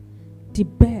 the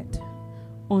bed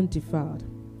undefiled.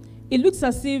 It looks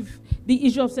as if the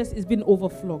issue of sex is being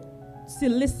overflowed.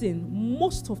 Still, listen,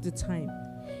 most of the time,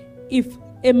 if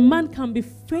a man can be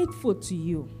faithful to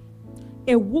you,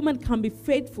 a woman can be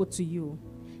faithful to you,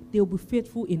 they will be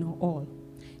faithful in all.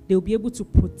 They will be able to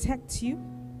protect you.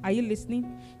 Are you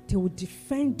listening? They will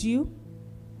defend you.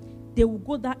 They will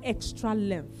go that extra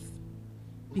length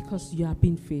because you are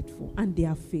being faithful and they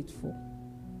are faithful.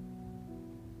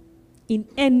 In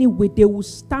any way, they will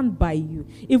stand by you,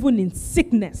 even in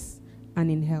sickness and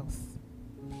in health.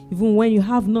 Even when you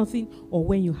have nothing or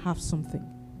when you have something.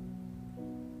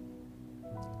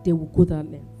 They will go that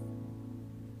length.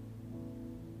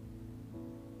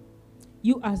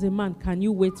 You as a man, can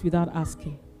you wait without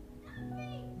asking?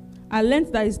 I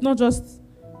learned that it's not just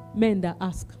men that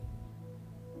ask.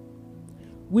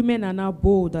 Women are now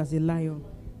bold as a lion.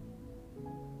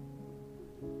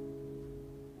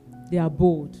 They are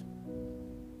bold.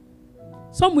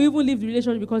 Some will even leave the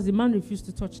relationship because the man refused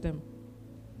to touch them.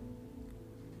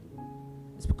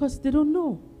 It's because they don't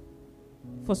know.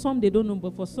 For some, they don't know,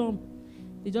 but for some,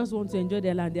 they just want to enjoy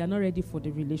their life. They are not ready for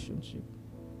the relationship.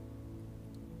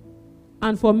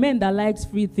 And for men that likes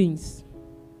free things,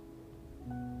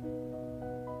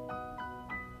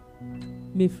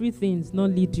 may free things not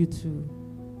lead you to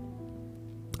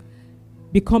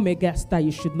become a guest that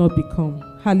you should not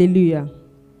become. Hallelujah.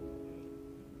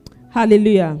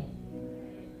 Hallelujah.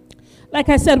 Like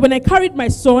I said, when I carried my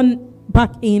son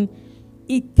back in,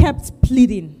 he kept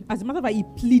pleading. As a matter of fact, he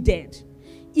pleaded.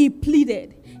 He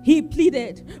pleaded. He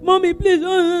pleaded. Mommy, please. Do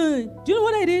you know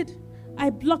what I did? I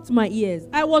blocked my ears.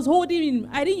 I was holding him.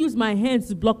 I didn't use my hands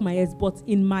to block my ears, but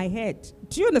in my head.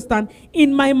 Do you understand?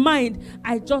 In my mind,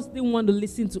 I just didn't want to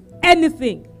listen to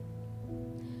anything.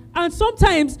 And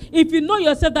sometimes, if you know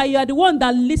yourself that you are the one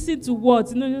that listens to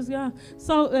words, just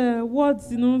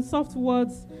words, soft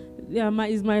words. Yeah,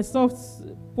 is my soft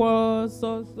spot.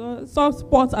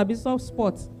 I be soft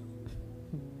spot.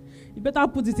 You better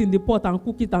put it in the pot and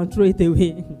cook it and throw it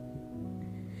away.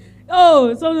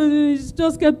 Oh, so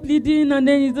just kept pleading, and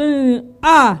then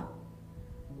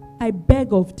I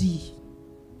beg of thee.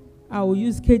 I will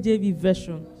use KJV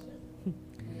version.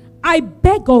 I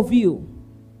beg of you,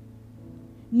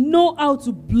 know how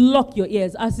to block your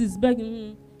ears as he's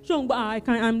begging.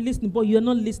 I'm listening, but you're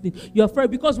not listening. You're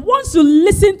afraid, because once you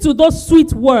listen to those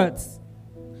sweet words,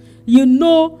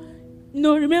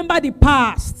 remember the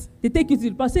past. They take you to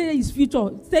the past. Say his future.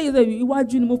 Say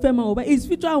his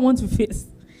future I want to face.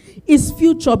 His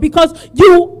future, because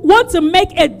you want to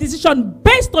make a decision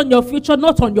based on your future,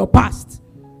 not on your past.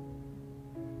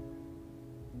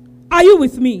 Are you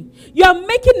with me? You are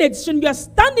making a decision. You are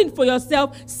standing for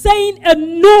yourself, saying a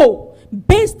no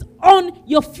based on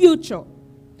your future.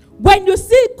 When you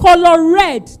see color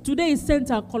red, today is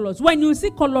center colors. When you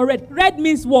see color red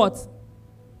means what?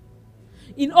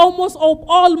 In almost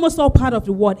all part of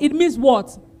the world, it means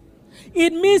what?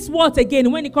 It means what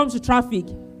again when it comes to traffic?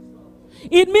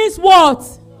 It means what?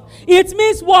 It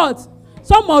means what?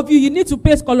 Some of you need to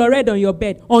paste color red on your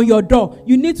bed, on your door.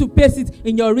 You need to paste it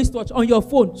in your wristwatch, on your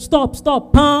phone. Stop,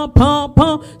 pam, pam,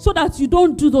 pam. So that you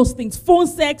don't do those things. Phone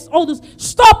sex, all those.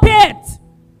 Stop it.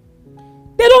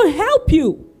 They don't help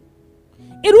you.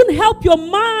 It won't help your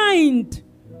mind.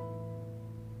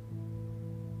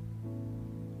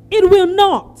 It will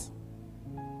not.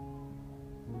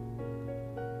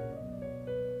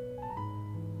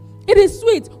 It is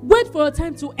sweet. Wait for your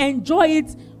time to enjoy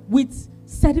it with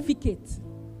certificate.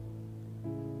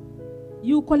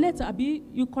 You collect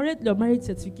your marriage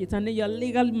certificate, and then you're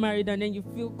legally married, and then you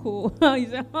feel cool. You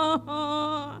say,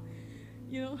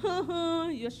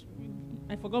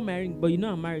 I forgot my ring, but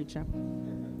I'm married, chap.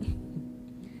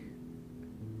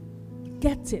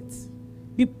 Get it.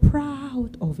 Be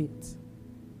proud of it.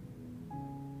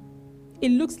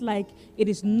 It looks like it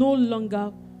is no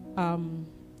longer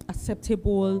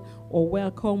acceptable or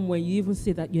welcome when you even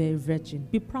say that you're a virgin.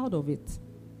 Be proud of it.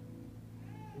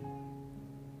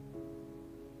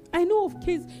 I know of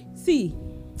kids. See,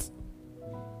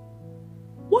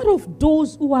 what of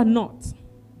those who are not?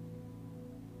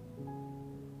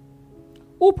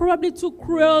 Who probably too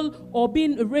cruel or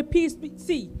being a rapist.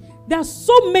 See, there are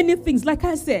so many things. Like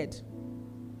I said,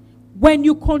 when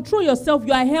you control yourself,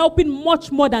 you are helping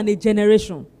much more than a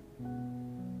generation.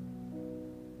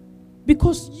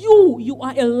 Because you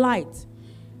are a light.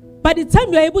 By the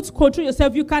time you are able to control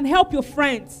yourself, you can help your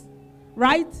friends,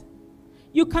 right?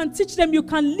 You can teach them, you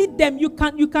can lead them, you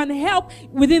can help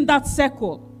within that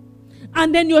circle.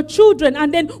 And then your children,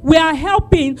 and then we are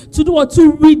helping to do what?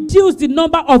 To reduce the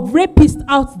number of rapists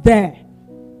out there.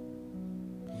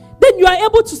 Then you are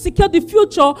able to secure the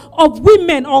future of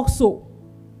women also,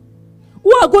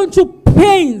 who are going through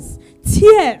pains,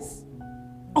 tears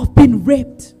of being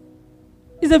raped.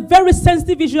 It's a very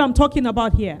sensitive issue I'm talking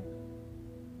about here.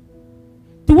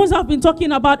 The ones I've been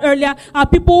talking about earlier are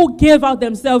people who gave out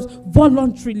themselves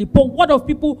voluntarily. But what of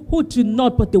people who did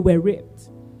not, but they were raped?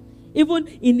 Even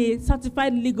in a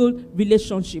certified legal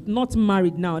relationship, not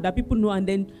married now, that people know, and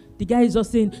then the guy is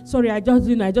just saying, sorry, I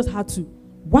just had to.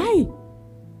 Why?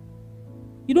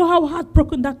 You know how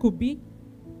heartbroken that could be?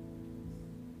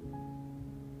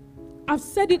 I've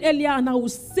said it earlier and I will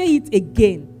say it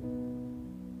again.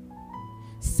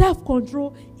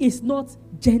 Self-control is not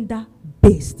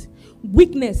gender-based.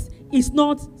 Weakness is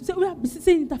not,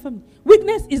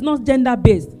 weakness is not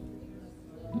gender-based.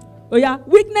 Oh yeah,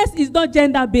 weakness is not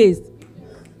gender-based.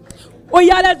 Oh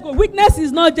yeah, let's go. Weakness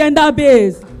is not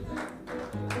gender-based.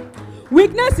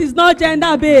 Weakness is not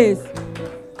gender-based.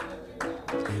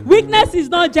 Weakness is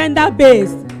not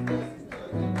gender-based.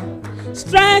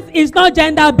 Strength is not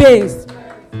gender-based.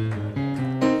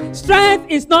 Strength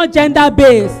is not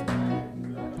gender-based.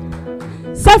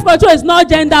 Self-control is not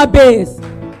gender-based.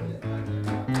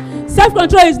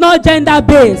 Self-control is not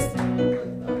gender-based.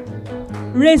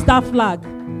 Raise that flag.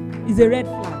 It's a red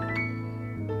flag.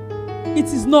 It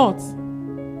is not.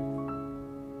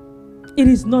 It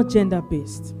is not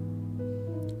gender-based.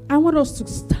 I want us to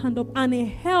stand up and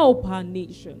help our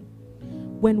nation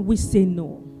when we say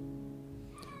no.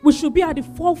 We should be at the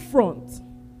forefront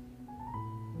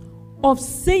of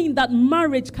saying that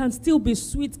marriage can still be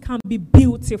sweet, can be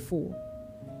beautiful.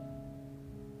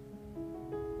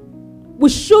 We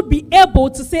should be able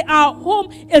to say our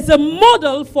home is a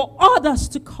model for others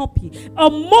to copy, a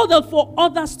model for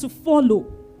others to follow.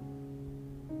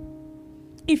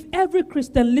 If every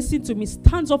Christian, listen to me,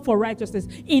 stands up for righteousness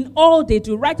in all they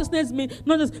do, righteousness means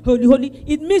not just holy,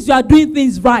 it means you are doing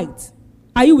things right.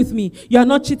 Are you with me? You are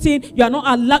not cheating, you are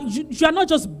not you are not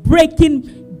just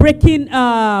breaking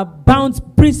bounds,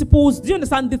 principles. Do you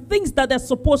understand? The things that they're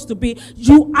supposed to be,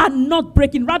 you are not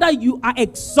breaking, rather you are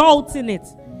exalting it.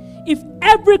 If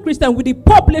every Christian with the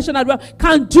population as well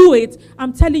can do it,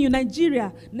 I'm telling you,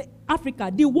 Nigeria,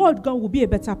 Africa, the world will be a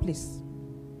better place.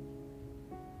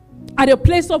 At your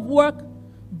place of work,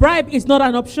 bribe is not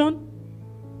an option.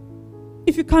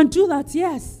 If you can do that,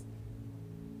 yes.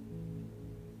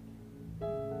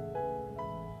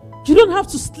 You don't have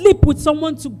to sleep with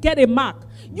someone to get a mark.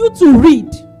 You to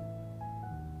read.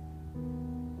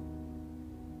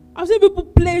 I've seen people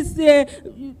place there.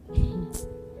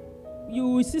 You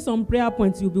will see some prayer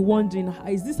points. You'll be wondering,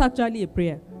 is this actually a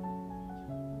prayer?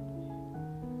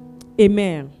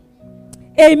 Amen.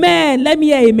 Amen. Let me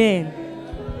hear amen.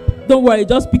 Don't worry,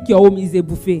 just pick your home. It's a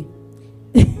buffet.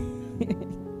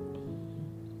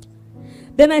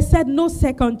 Then I said, no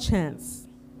second chance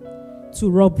to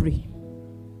robbery.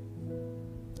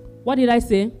 What did I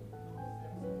say?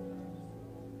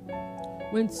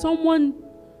 When someone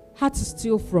had to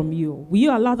steal from you, will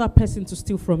you allow that person to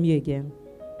steal from you again?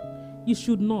 You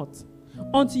should not.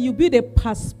 Until you build a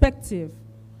perspective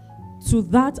to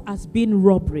that as being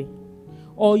robbery,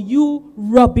 or you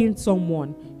robbing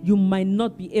someone, you might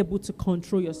not be able to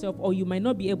control yourself, or you might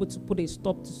not be able to put a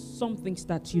stop to some things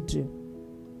that you do.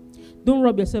 Don't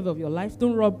rob yourself of your life.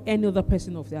 Don't rob any other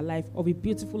person of their life, of a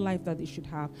beautiful life that they should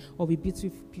have, of a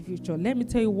beautiful future. Let me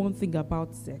tell you one thing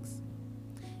about sex.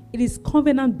 It is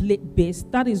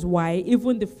covenant-based. That is why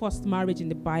even the first marriage in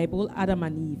the Bible, Adam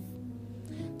and Eve,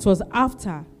 it was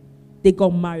after they got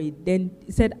married. Then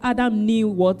it said Adam knew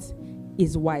what?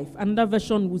 His wife. Another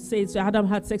version would say, so Adam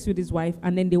had sex with his wife,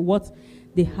 and then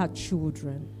they had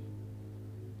children.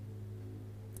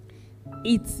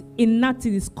 It's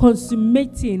enacted, it's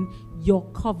consummating your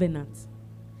covenant.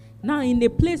 Now, in a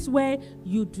place where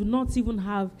you do not even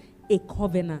have a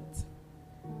covenant,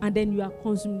 and then you are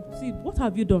consuming, see, what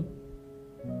have you done?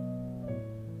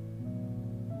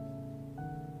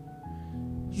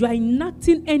 You are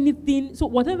enacting anything. So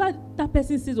whatever that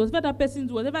person says, whatever that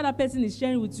person is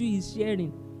sharing with you, he's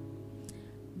sharing.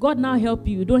 God now help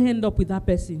you. You don't end up with that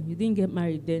person. You didn't get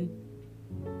married then.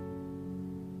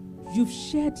 You've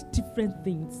shared different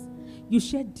things. You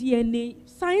shared DNA.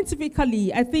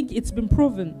 Scientifically, I think it's been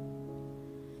proven.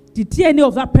 The DNA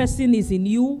of that person is in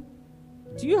you.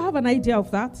 Do you have an idea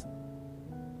of that?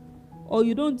 Or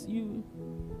you don't?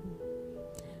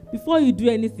 Before you do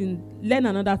anything, learn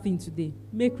another thing today.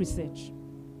 Make research.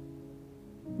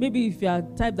 Maybe if you are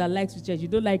the type that likes research, you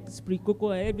don't like cocoa,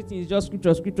 everything is just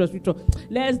scripture.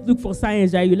 Let's look for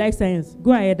science. You like science.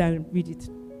 Go ahead and read it.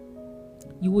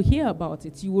 You will hear about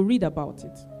it. You will read about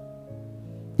it.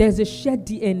 There's a shared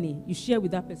DNA. You share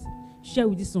with that person. Share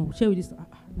with this one. Share with this one.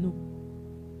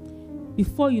 No.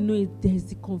 Before you know it, there's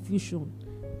the confusion.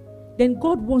 Then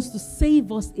God wants to save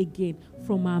us again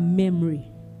from our memory.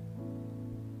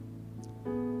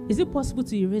 Is it possible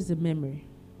to erase the memory?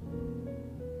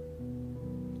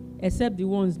 Except the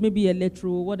ones, maybe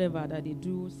electro, whatever that they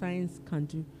do, science can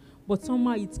do. But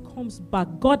somehow it comes back.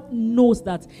 God knows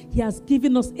that He has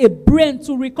given us a brain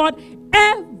to record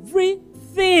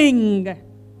everything.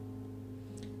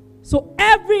 So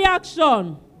every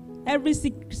action, every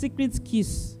secret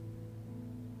kiss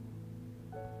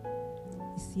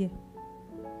is here.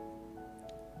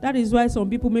 That is why some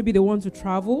people, maybe they want to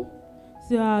travel.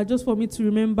 Say, just for me to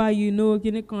remember,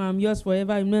 I'm yours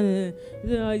forever.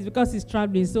 It's because he's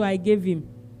traveling, so I gave him.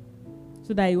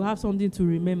 So that you have something to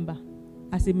remember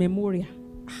as a memorial.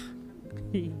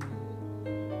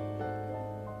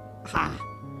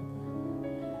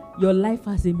 Your life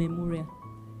as a memorial.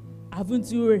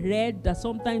 Haven't you read that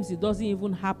sometimes it doesn't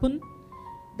even happen?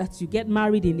 That you get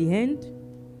married in the end?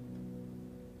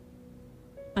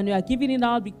 And you are giving it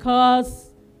out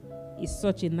because he's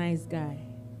such a nice guy.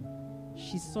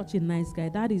 She's such a nice guy.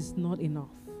 That is not enough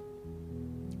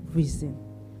reason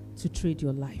to trade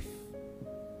your life.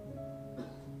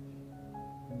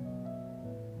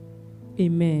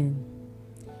 Amen.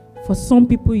 For some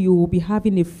people, you will be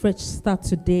having a fresh start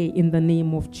today in the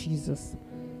name of Jesus.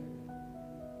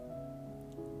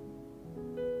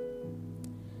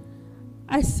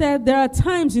 I said there are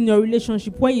times in your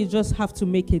relationship where you just have to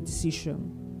make a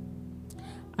decision.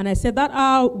 And I said that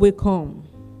hour will come.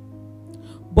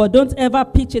 But don't ever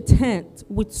pitch a tent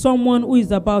with someone who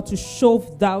is about to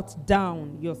shove doubt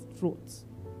down your throat.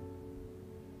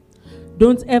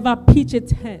 Don't ever pitch a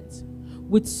tent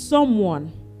with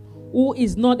someone who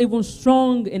is not even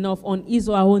strong enough on his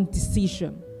or her own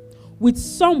decision. With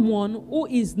someone who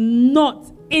is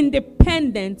not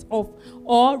independent of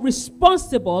or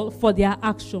responsible for their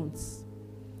actions.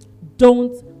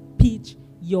 Don't pitch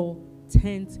your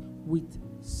tent with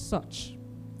such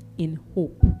in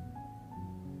hope.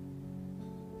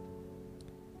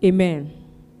 Amen.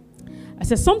 I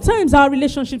said sometimes our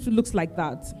relationship looks like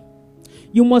that.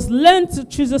 You must learn to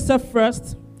choose yourself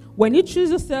first. When you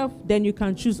choose yourself, then you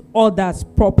can choose others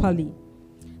properly.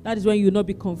 That is when you will not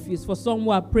be confused. For some who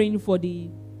are praying for the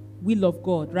will of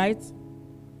God, right?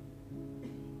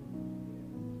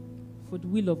 For the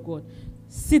will of God.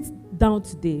 Sit down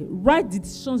today. Write the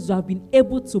decisions you have been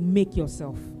able to make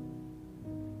yourself.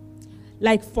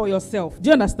 Like for yourself. Do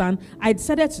you understand? I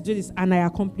decided to do this and I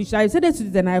accomplished. I decided to do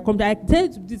this and I accomplished. I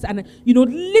decided to do this and,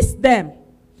 list them.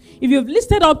 If you've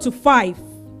listed up to 5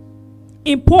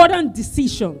 important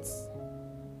decisions,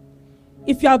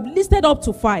 if you have listed up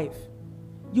to 5,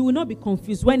 you will not be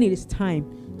confused when it is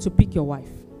time to pick your wife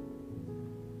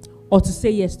or to say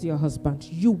yes to your husband.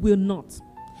 You will not.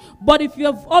 But if you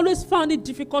have always found it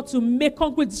difficult to make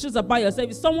concrete decisions about yourself,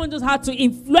 if someone just had to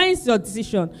influence your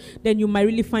decision, then you might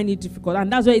really find it difficult.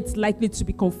 And that's why it's likely to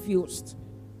be confused.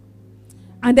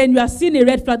 And then you are seeing a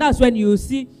red flag. That's when you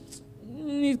see,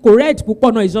 red,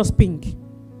 is just pink.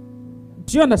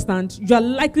 Do you understand? You are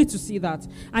likely to see that.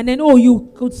 And then,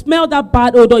 you could smell that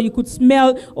bad odor. You could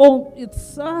smell,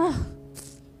 it's,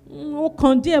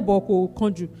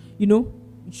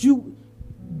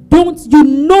 you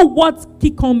know what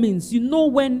kiko means. You know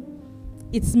when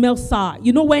it smells sour.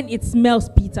 You know when it smells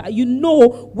bitter. You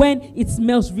know when it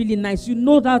smells really nice. You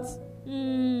know that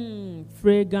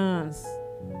fragrance.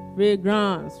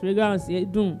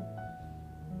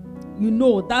 You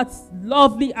know that's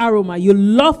lovely aroma. You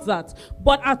love that.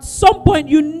 But at some point,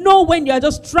 you know when you're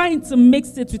just trying to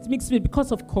mix it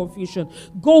because of confusion.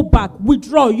 Go back,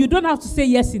 withdraw. You don't have to say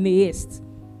yes in a haste.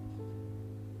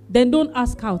 Then don't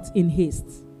ask out in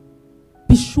haste.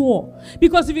 Be sure.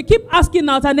 Because if you keep asking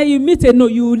out and then you meet a no,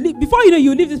 you leave. Before you know,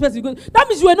 you leave this person. That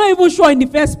means you were not even sure in the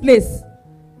first place.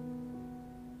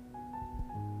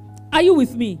 Are you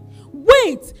with me?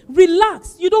 Wait,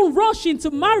 relax. You don't rush into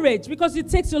marriage because it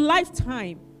takes a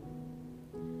lifetime.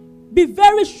 Be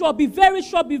very sure, be very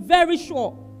sure, be very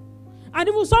sure. And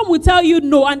even some will tell you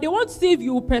no, and they won't see if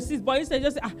you will persist, but instead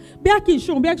just say, be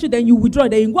actually, then you withdraw,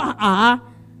 then you go,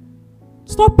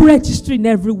 Stop registering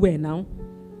everywhere now.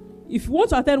 If you want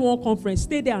to attend one conference,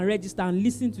 stay there and register and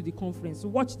listen to the conference.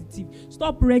 Watch the TV.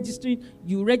 Stop registering.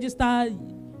 You register,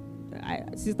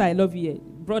 sister, I love you.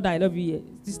 Brother, I love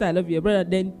you. Sister, I love you. Brother,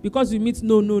 then because you meet,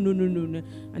 no.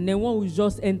 And then one will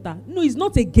just enter. No, it's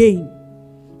not a game.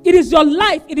 It is your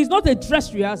life. It is not a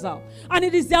dress rehearsal. And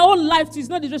it is their own life. It's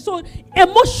not a dress. So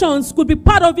emotions could be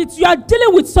part of it. You are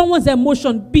dealing with someone's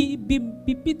emotion. Be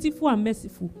pitiful and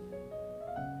merciful.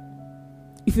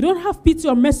 If you don't have pity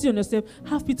or mercy on yourself,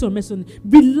 have pity or mercy on them.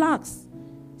 Relax.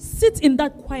 Sit in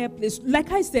that quiet place.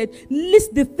 Like I said,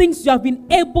 list the things you have been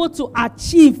able to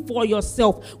achieve for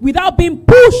yourself without being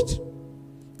pushed.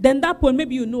 Then that point,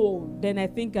 maybe then I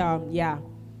think, I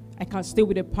can stay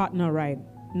with a partner right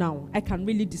now. I can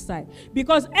really decide.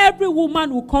 Because every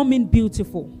woman will come in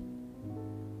beautiful.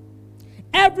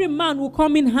 Every man will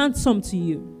come in handsome to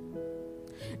you.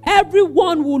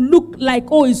 Everyone will look like,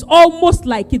 it's almost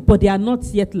like it, but they are not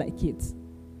yet like it.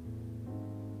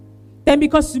 Then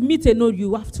because you meet a no,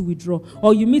 you have to withdraw.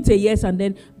 Or you meet a yes, and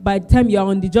then by the time you're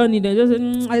on the journey, then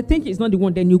just I think it's not the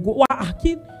one. Then you go,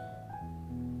 kid,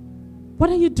 what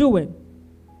are you doing?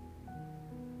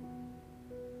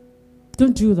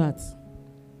 Don't do that.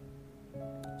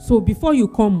 So before you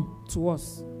come to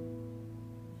us,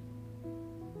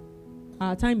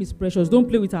 our time is precious. Don't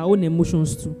play with our own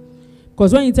emotions too.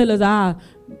 Because when you tell us,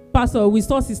 Pastor, we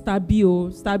saw Sister B.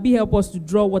 Sister B help us to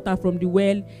draw water from the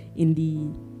well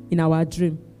in our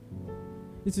dream.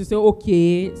 It will say,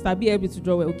 okay, Sister B help you to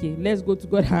draw well. Okay, let's go to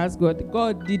God and ask God.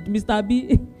 God, did Mr.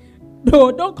 B?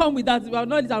 No, don't come with that.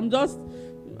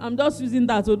 I'm just using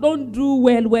that. So don't do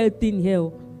well thing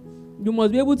here. You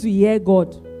must be able to hear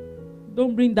God.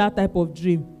 Don't bring that type of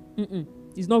dream.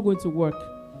 It's not going to work.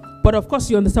 But of course,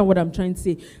 you understand what I'm trying to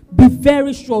say. Be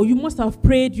very sure. You must have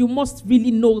prayed. You must really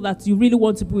know that you really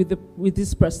want to be with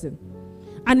this person.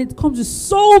 And it comes with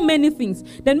so many things.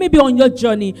 Then maybe on your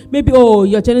journey, maybe,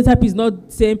 your genotype is not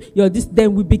the same. You're this.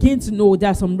 Then we begin to know there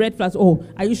are some red flags. Are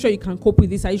you sure you can cope with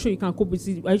this? Are you sure you can cope with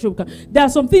this? Are you sure you can? There are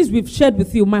some things we've shared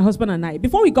with you, my husband and I,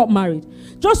 before we got married.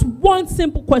 Just one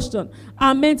simple question.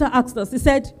 Our mentor asked us. He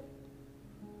said,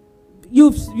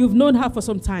 You've known her for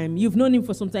some time. You've known him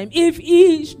for some time. If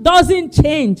he doesn't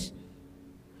change,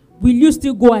 will you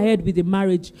still go ahead with the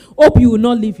marriage? Hope you will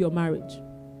not leave your marriage.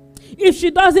 If she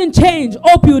doesn't change,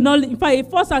 hope you will not leave. In fact, he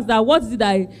first asked that, what is it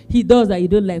that he does that you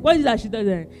don't like? What is it that she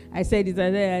does? I said it.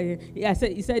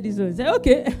 He said this one. I said,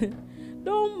 okay.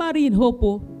 Don't marry in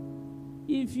hope.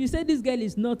 If you say this girl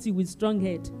is naughty with strong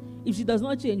head, if she does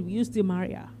not change, will you still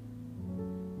marry her?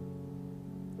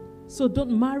 So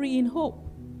don't marry in hope.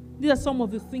 These are some of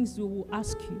the things we will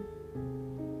ask you.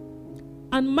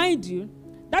 And mind you,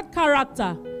 that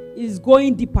character is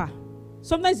going deeper.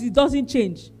 Sometimes it doesn't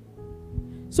change.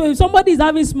 So if somebody is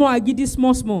having small agidi,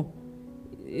 small,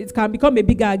 it can become a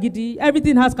bigger agidi.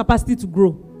 Everything has capacity to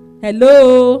grow.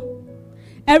 Hello?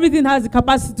 Everything has the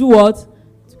capacity to what?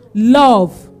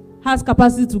 Love has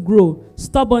capacity to grow.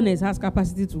 Stubbornness has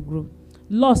capacity to grow.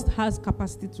 Lust has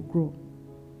capacity to grow.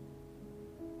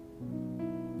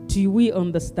 Do we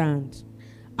understand?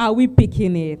 Are we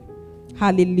picking it?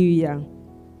 Hallelujah.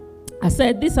 I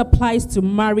said this applies to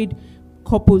married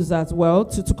couples as well,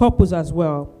 to couples as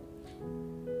well.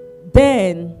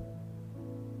 Then,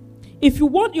 if you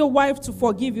want your wife to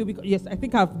forgive you, because yes, I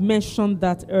think I've mentioned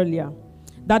that earlier,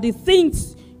 that the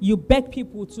things you beg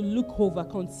people to look over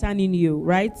concerning you,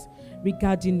 right,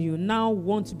 regarding you, now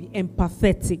want to be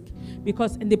empathetic,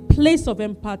 because in the place of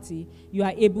empathy, you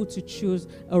are able to choose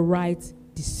a right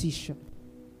decision.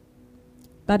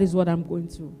 That is what I'm going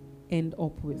to end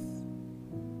up with.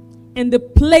 In the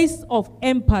place of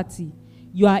empathy,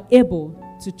 you are able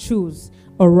to choose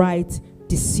a right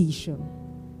decision.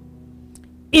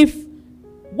 If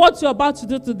what you're about to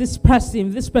do to this person,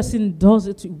 if this person does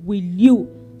it, will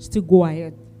you still go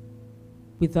ahead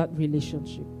with that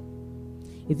relationship?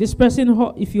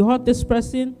 If you hurt this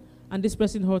person and this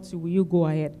person hurts you, will you go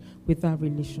ahead with that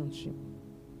relationship?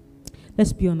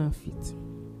 Let's be on our feet.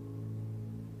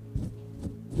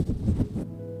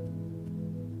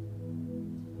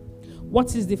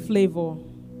 What is the flavor?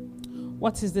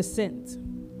 What is the scent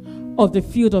of the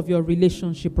field of your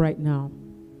relationship right now?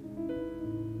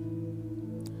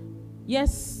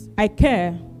 Yes, I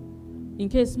care. In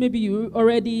case maybe you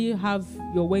already have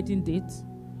your wedding date,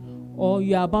 or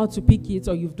you're about to pick it,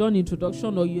 or you've done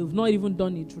introduction, or you've not even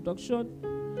done introduction,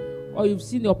 or you've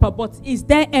seen your papa. But is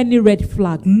there any red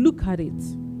flag? Look at it.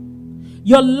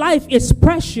 Your life is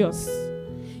precious.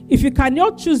 If you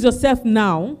cannot choose yourself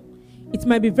now, it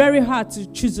might be very hard to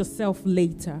choose yourself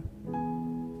later.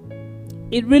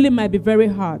 It really might be very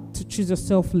hard to choose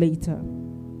yourself later.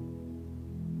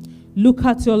 Look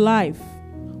at your life.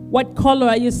 What color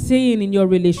are you seeing in your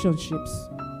relationships?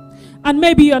 And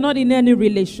maybe you're not in any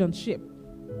relationship,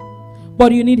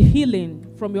 but you need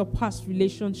healing from your past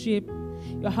relationship.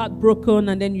 You're heartbroken,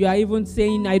 and then you are even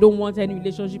saying, I don't want any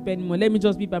relationship anymore. Let me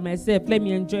just be by myself. Let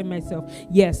me enjoy myself.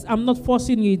 Yes, I'm not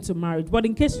forcing you into marriage, but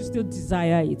in case you still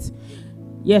desire it,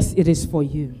 yes, it is for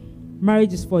you.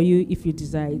 Marriage is for you if you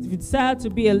desire it. If you desire to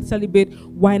be a celibate,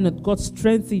 why not? God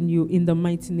strengthen you in the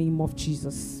mighty name of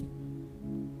Jesus.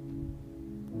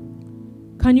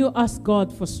 Can you ask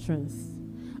God for strength?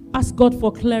 Ask God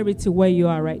for clarity where you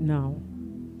are right now.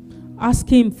 Ask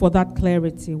Him for that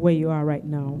clarity where you are right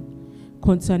now.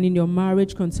 Concerning your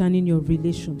marriage, concerning your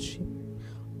relationship.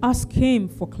 Ask Him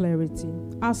for clarity.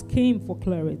 Ask Him for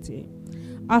clarity.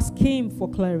 Ask Him for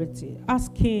clarity.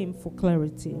 Ask Him for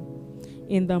clarity.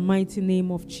 In the mighty name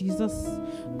of Jesus.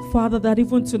 Father, that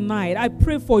even tonight, I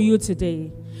pray for you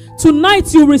today.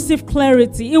 Tonight you receive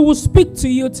clarity. It will speak to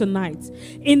you tonight.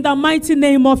 In the mighty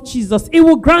name of Jesus. It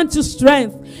will grant you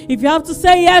strength. If you have to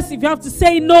say yes, if you have to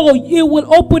say no, it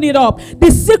will open it up.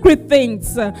 The secret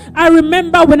things. I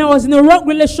remember when I was in a wrong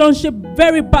relationship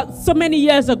very back so many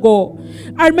years ago.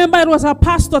 I remember it was our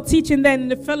pastor teaching then in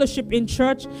the fellowship in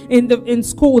church, in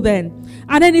school then.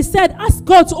 And then he said, ask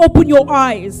God to open your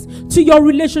eyes to your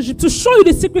relationship, to show you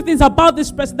the secret things about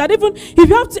this person, that even if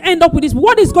you have to end up with this,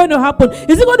 what is going to happen?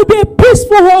 Is it going to be a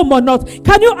peaceful home or not?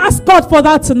 Can you ask God for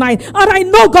that tonight? And I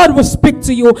know God will speak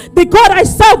to you. The God I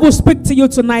serve will speak to you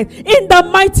tonight. In the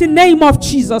mighty name of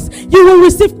Jesus, you will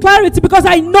receive clarity, because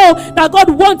I know that God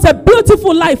wants a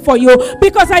beautiful life for you,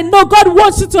 because I know God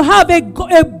wants you to have a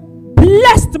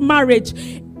blessed marriage,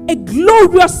 a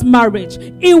glorious marriage.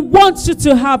 He wants you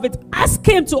to have it. Ask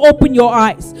Him to open your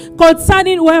eyes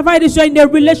concerning whoever it is you're in a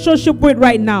relationship with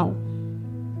right now.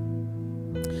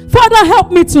 Father,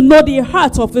 help me to know the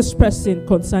heart of this person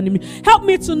concerning me. Help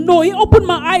me to know. He opened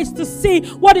my eyes to see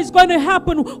what is going to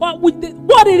happen,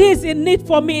 what it is in need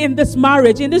for me in this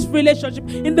marriage, in this relationship,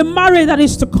 in the marriage that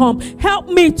is to come. Help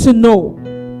me to know.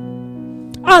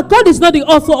 God is not the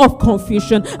author of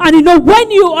confusion. And you know,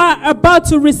 when you are about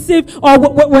to receive, or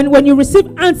when you receive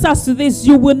answers to this,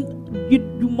 you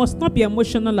must not be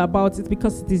emotional about it,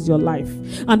 because it is your life.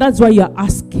 And that's why you're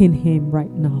asking Him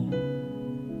right now.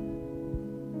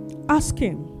 Ask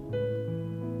Him.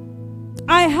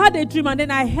 I had a dream and then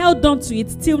I held on to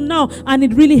it till now, and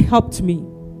it really helped me.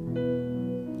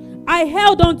 I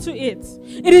held on to it.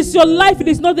 It is your life. It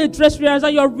is not the dress rehearsal.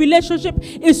 Your relationship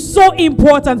is so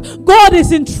important. God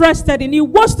is interested in. He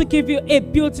wants to give you a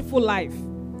beautiful life.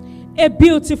 A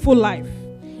beautiful life.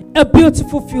 A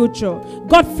beautiful future.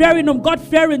 God-fearing home,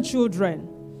 God-fearing children.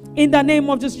 In the name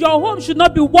of Jesus. Your home should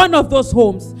not be one of those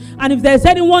homes. And if there's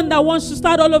anyone that wants to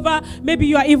start all over, maybe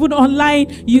you are even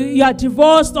online, you are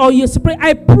divorced or you're separated,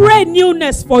 I pray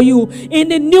newness for you. In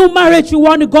the new marriage you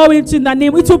want to go into, in the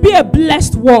name, it will be a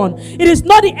blessed one. It is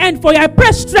not the end for you. I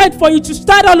pray strength for you to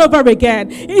start all over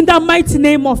again. In the mighty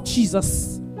name of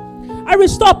Jesus. I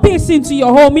restore peace into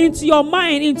your home, into your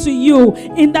mind, into you,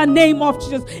 in the name of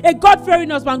Jesus. A God-fearing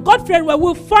husband, God-fearing wife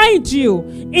will find you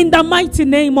in the mighty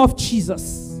name of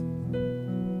Jesus.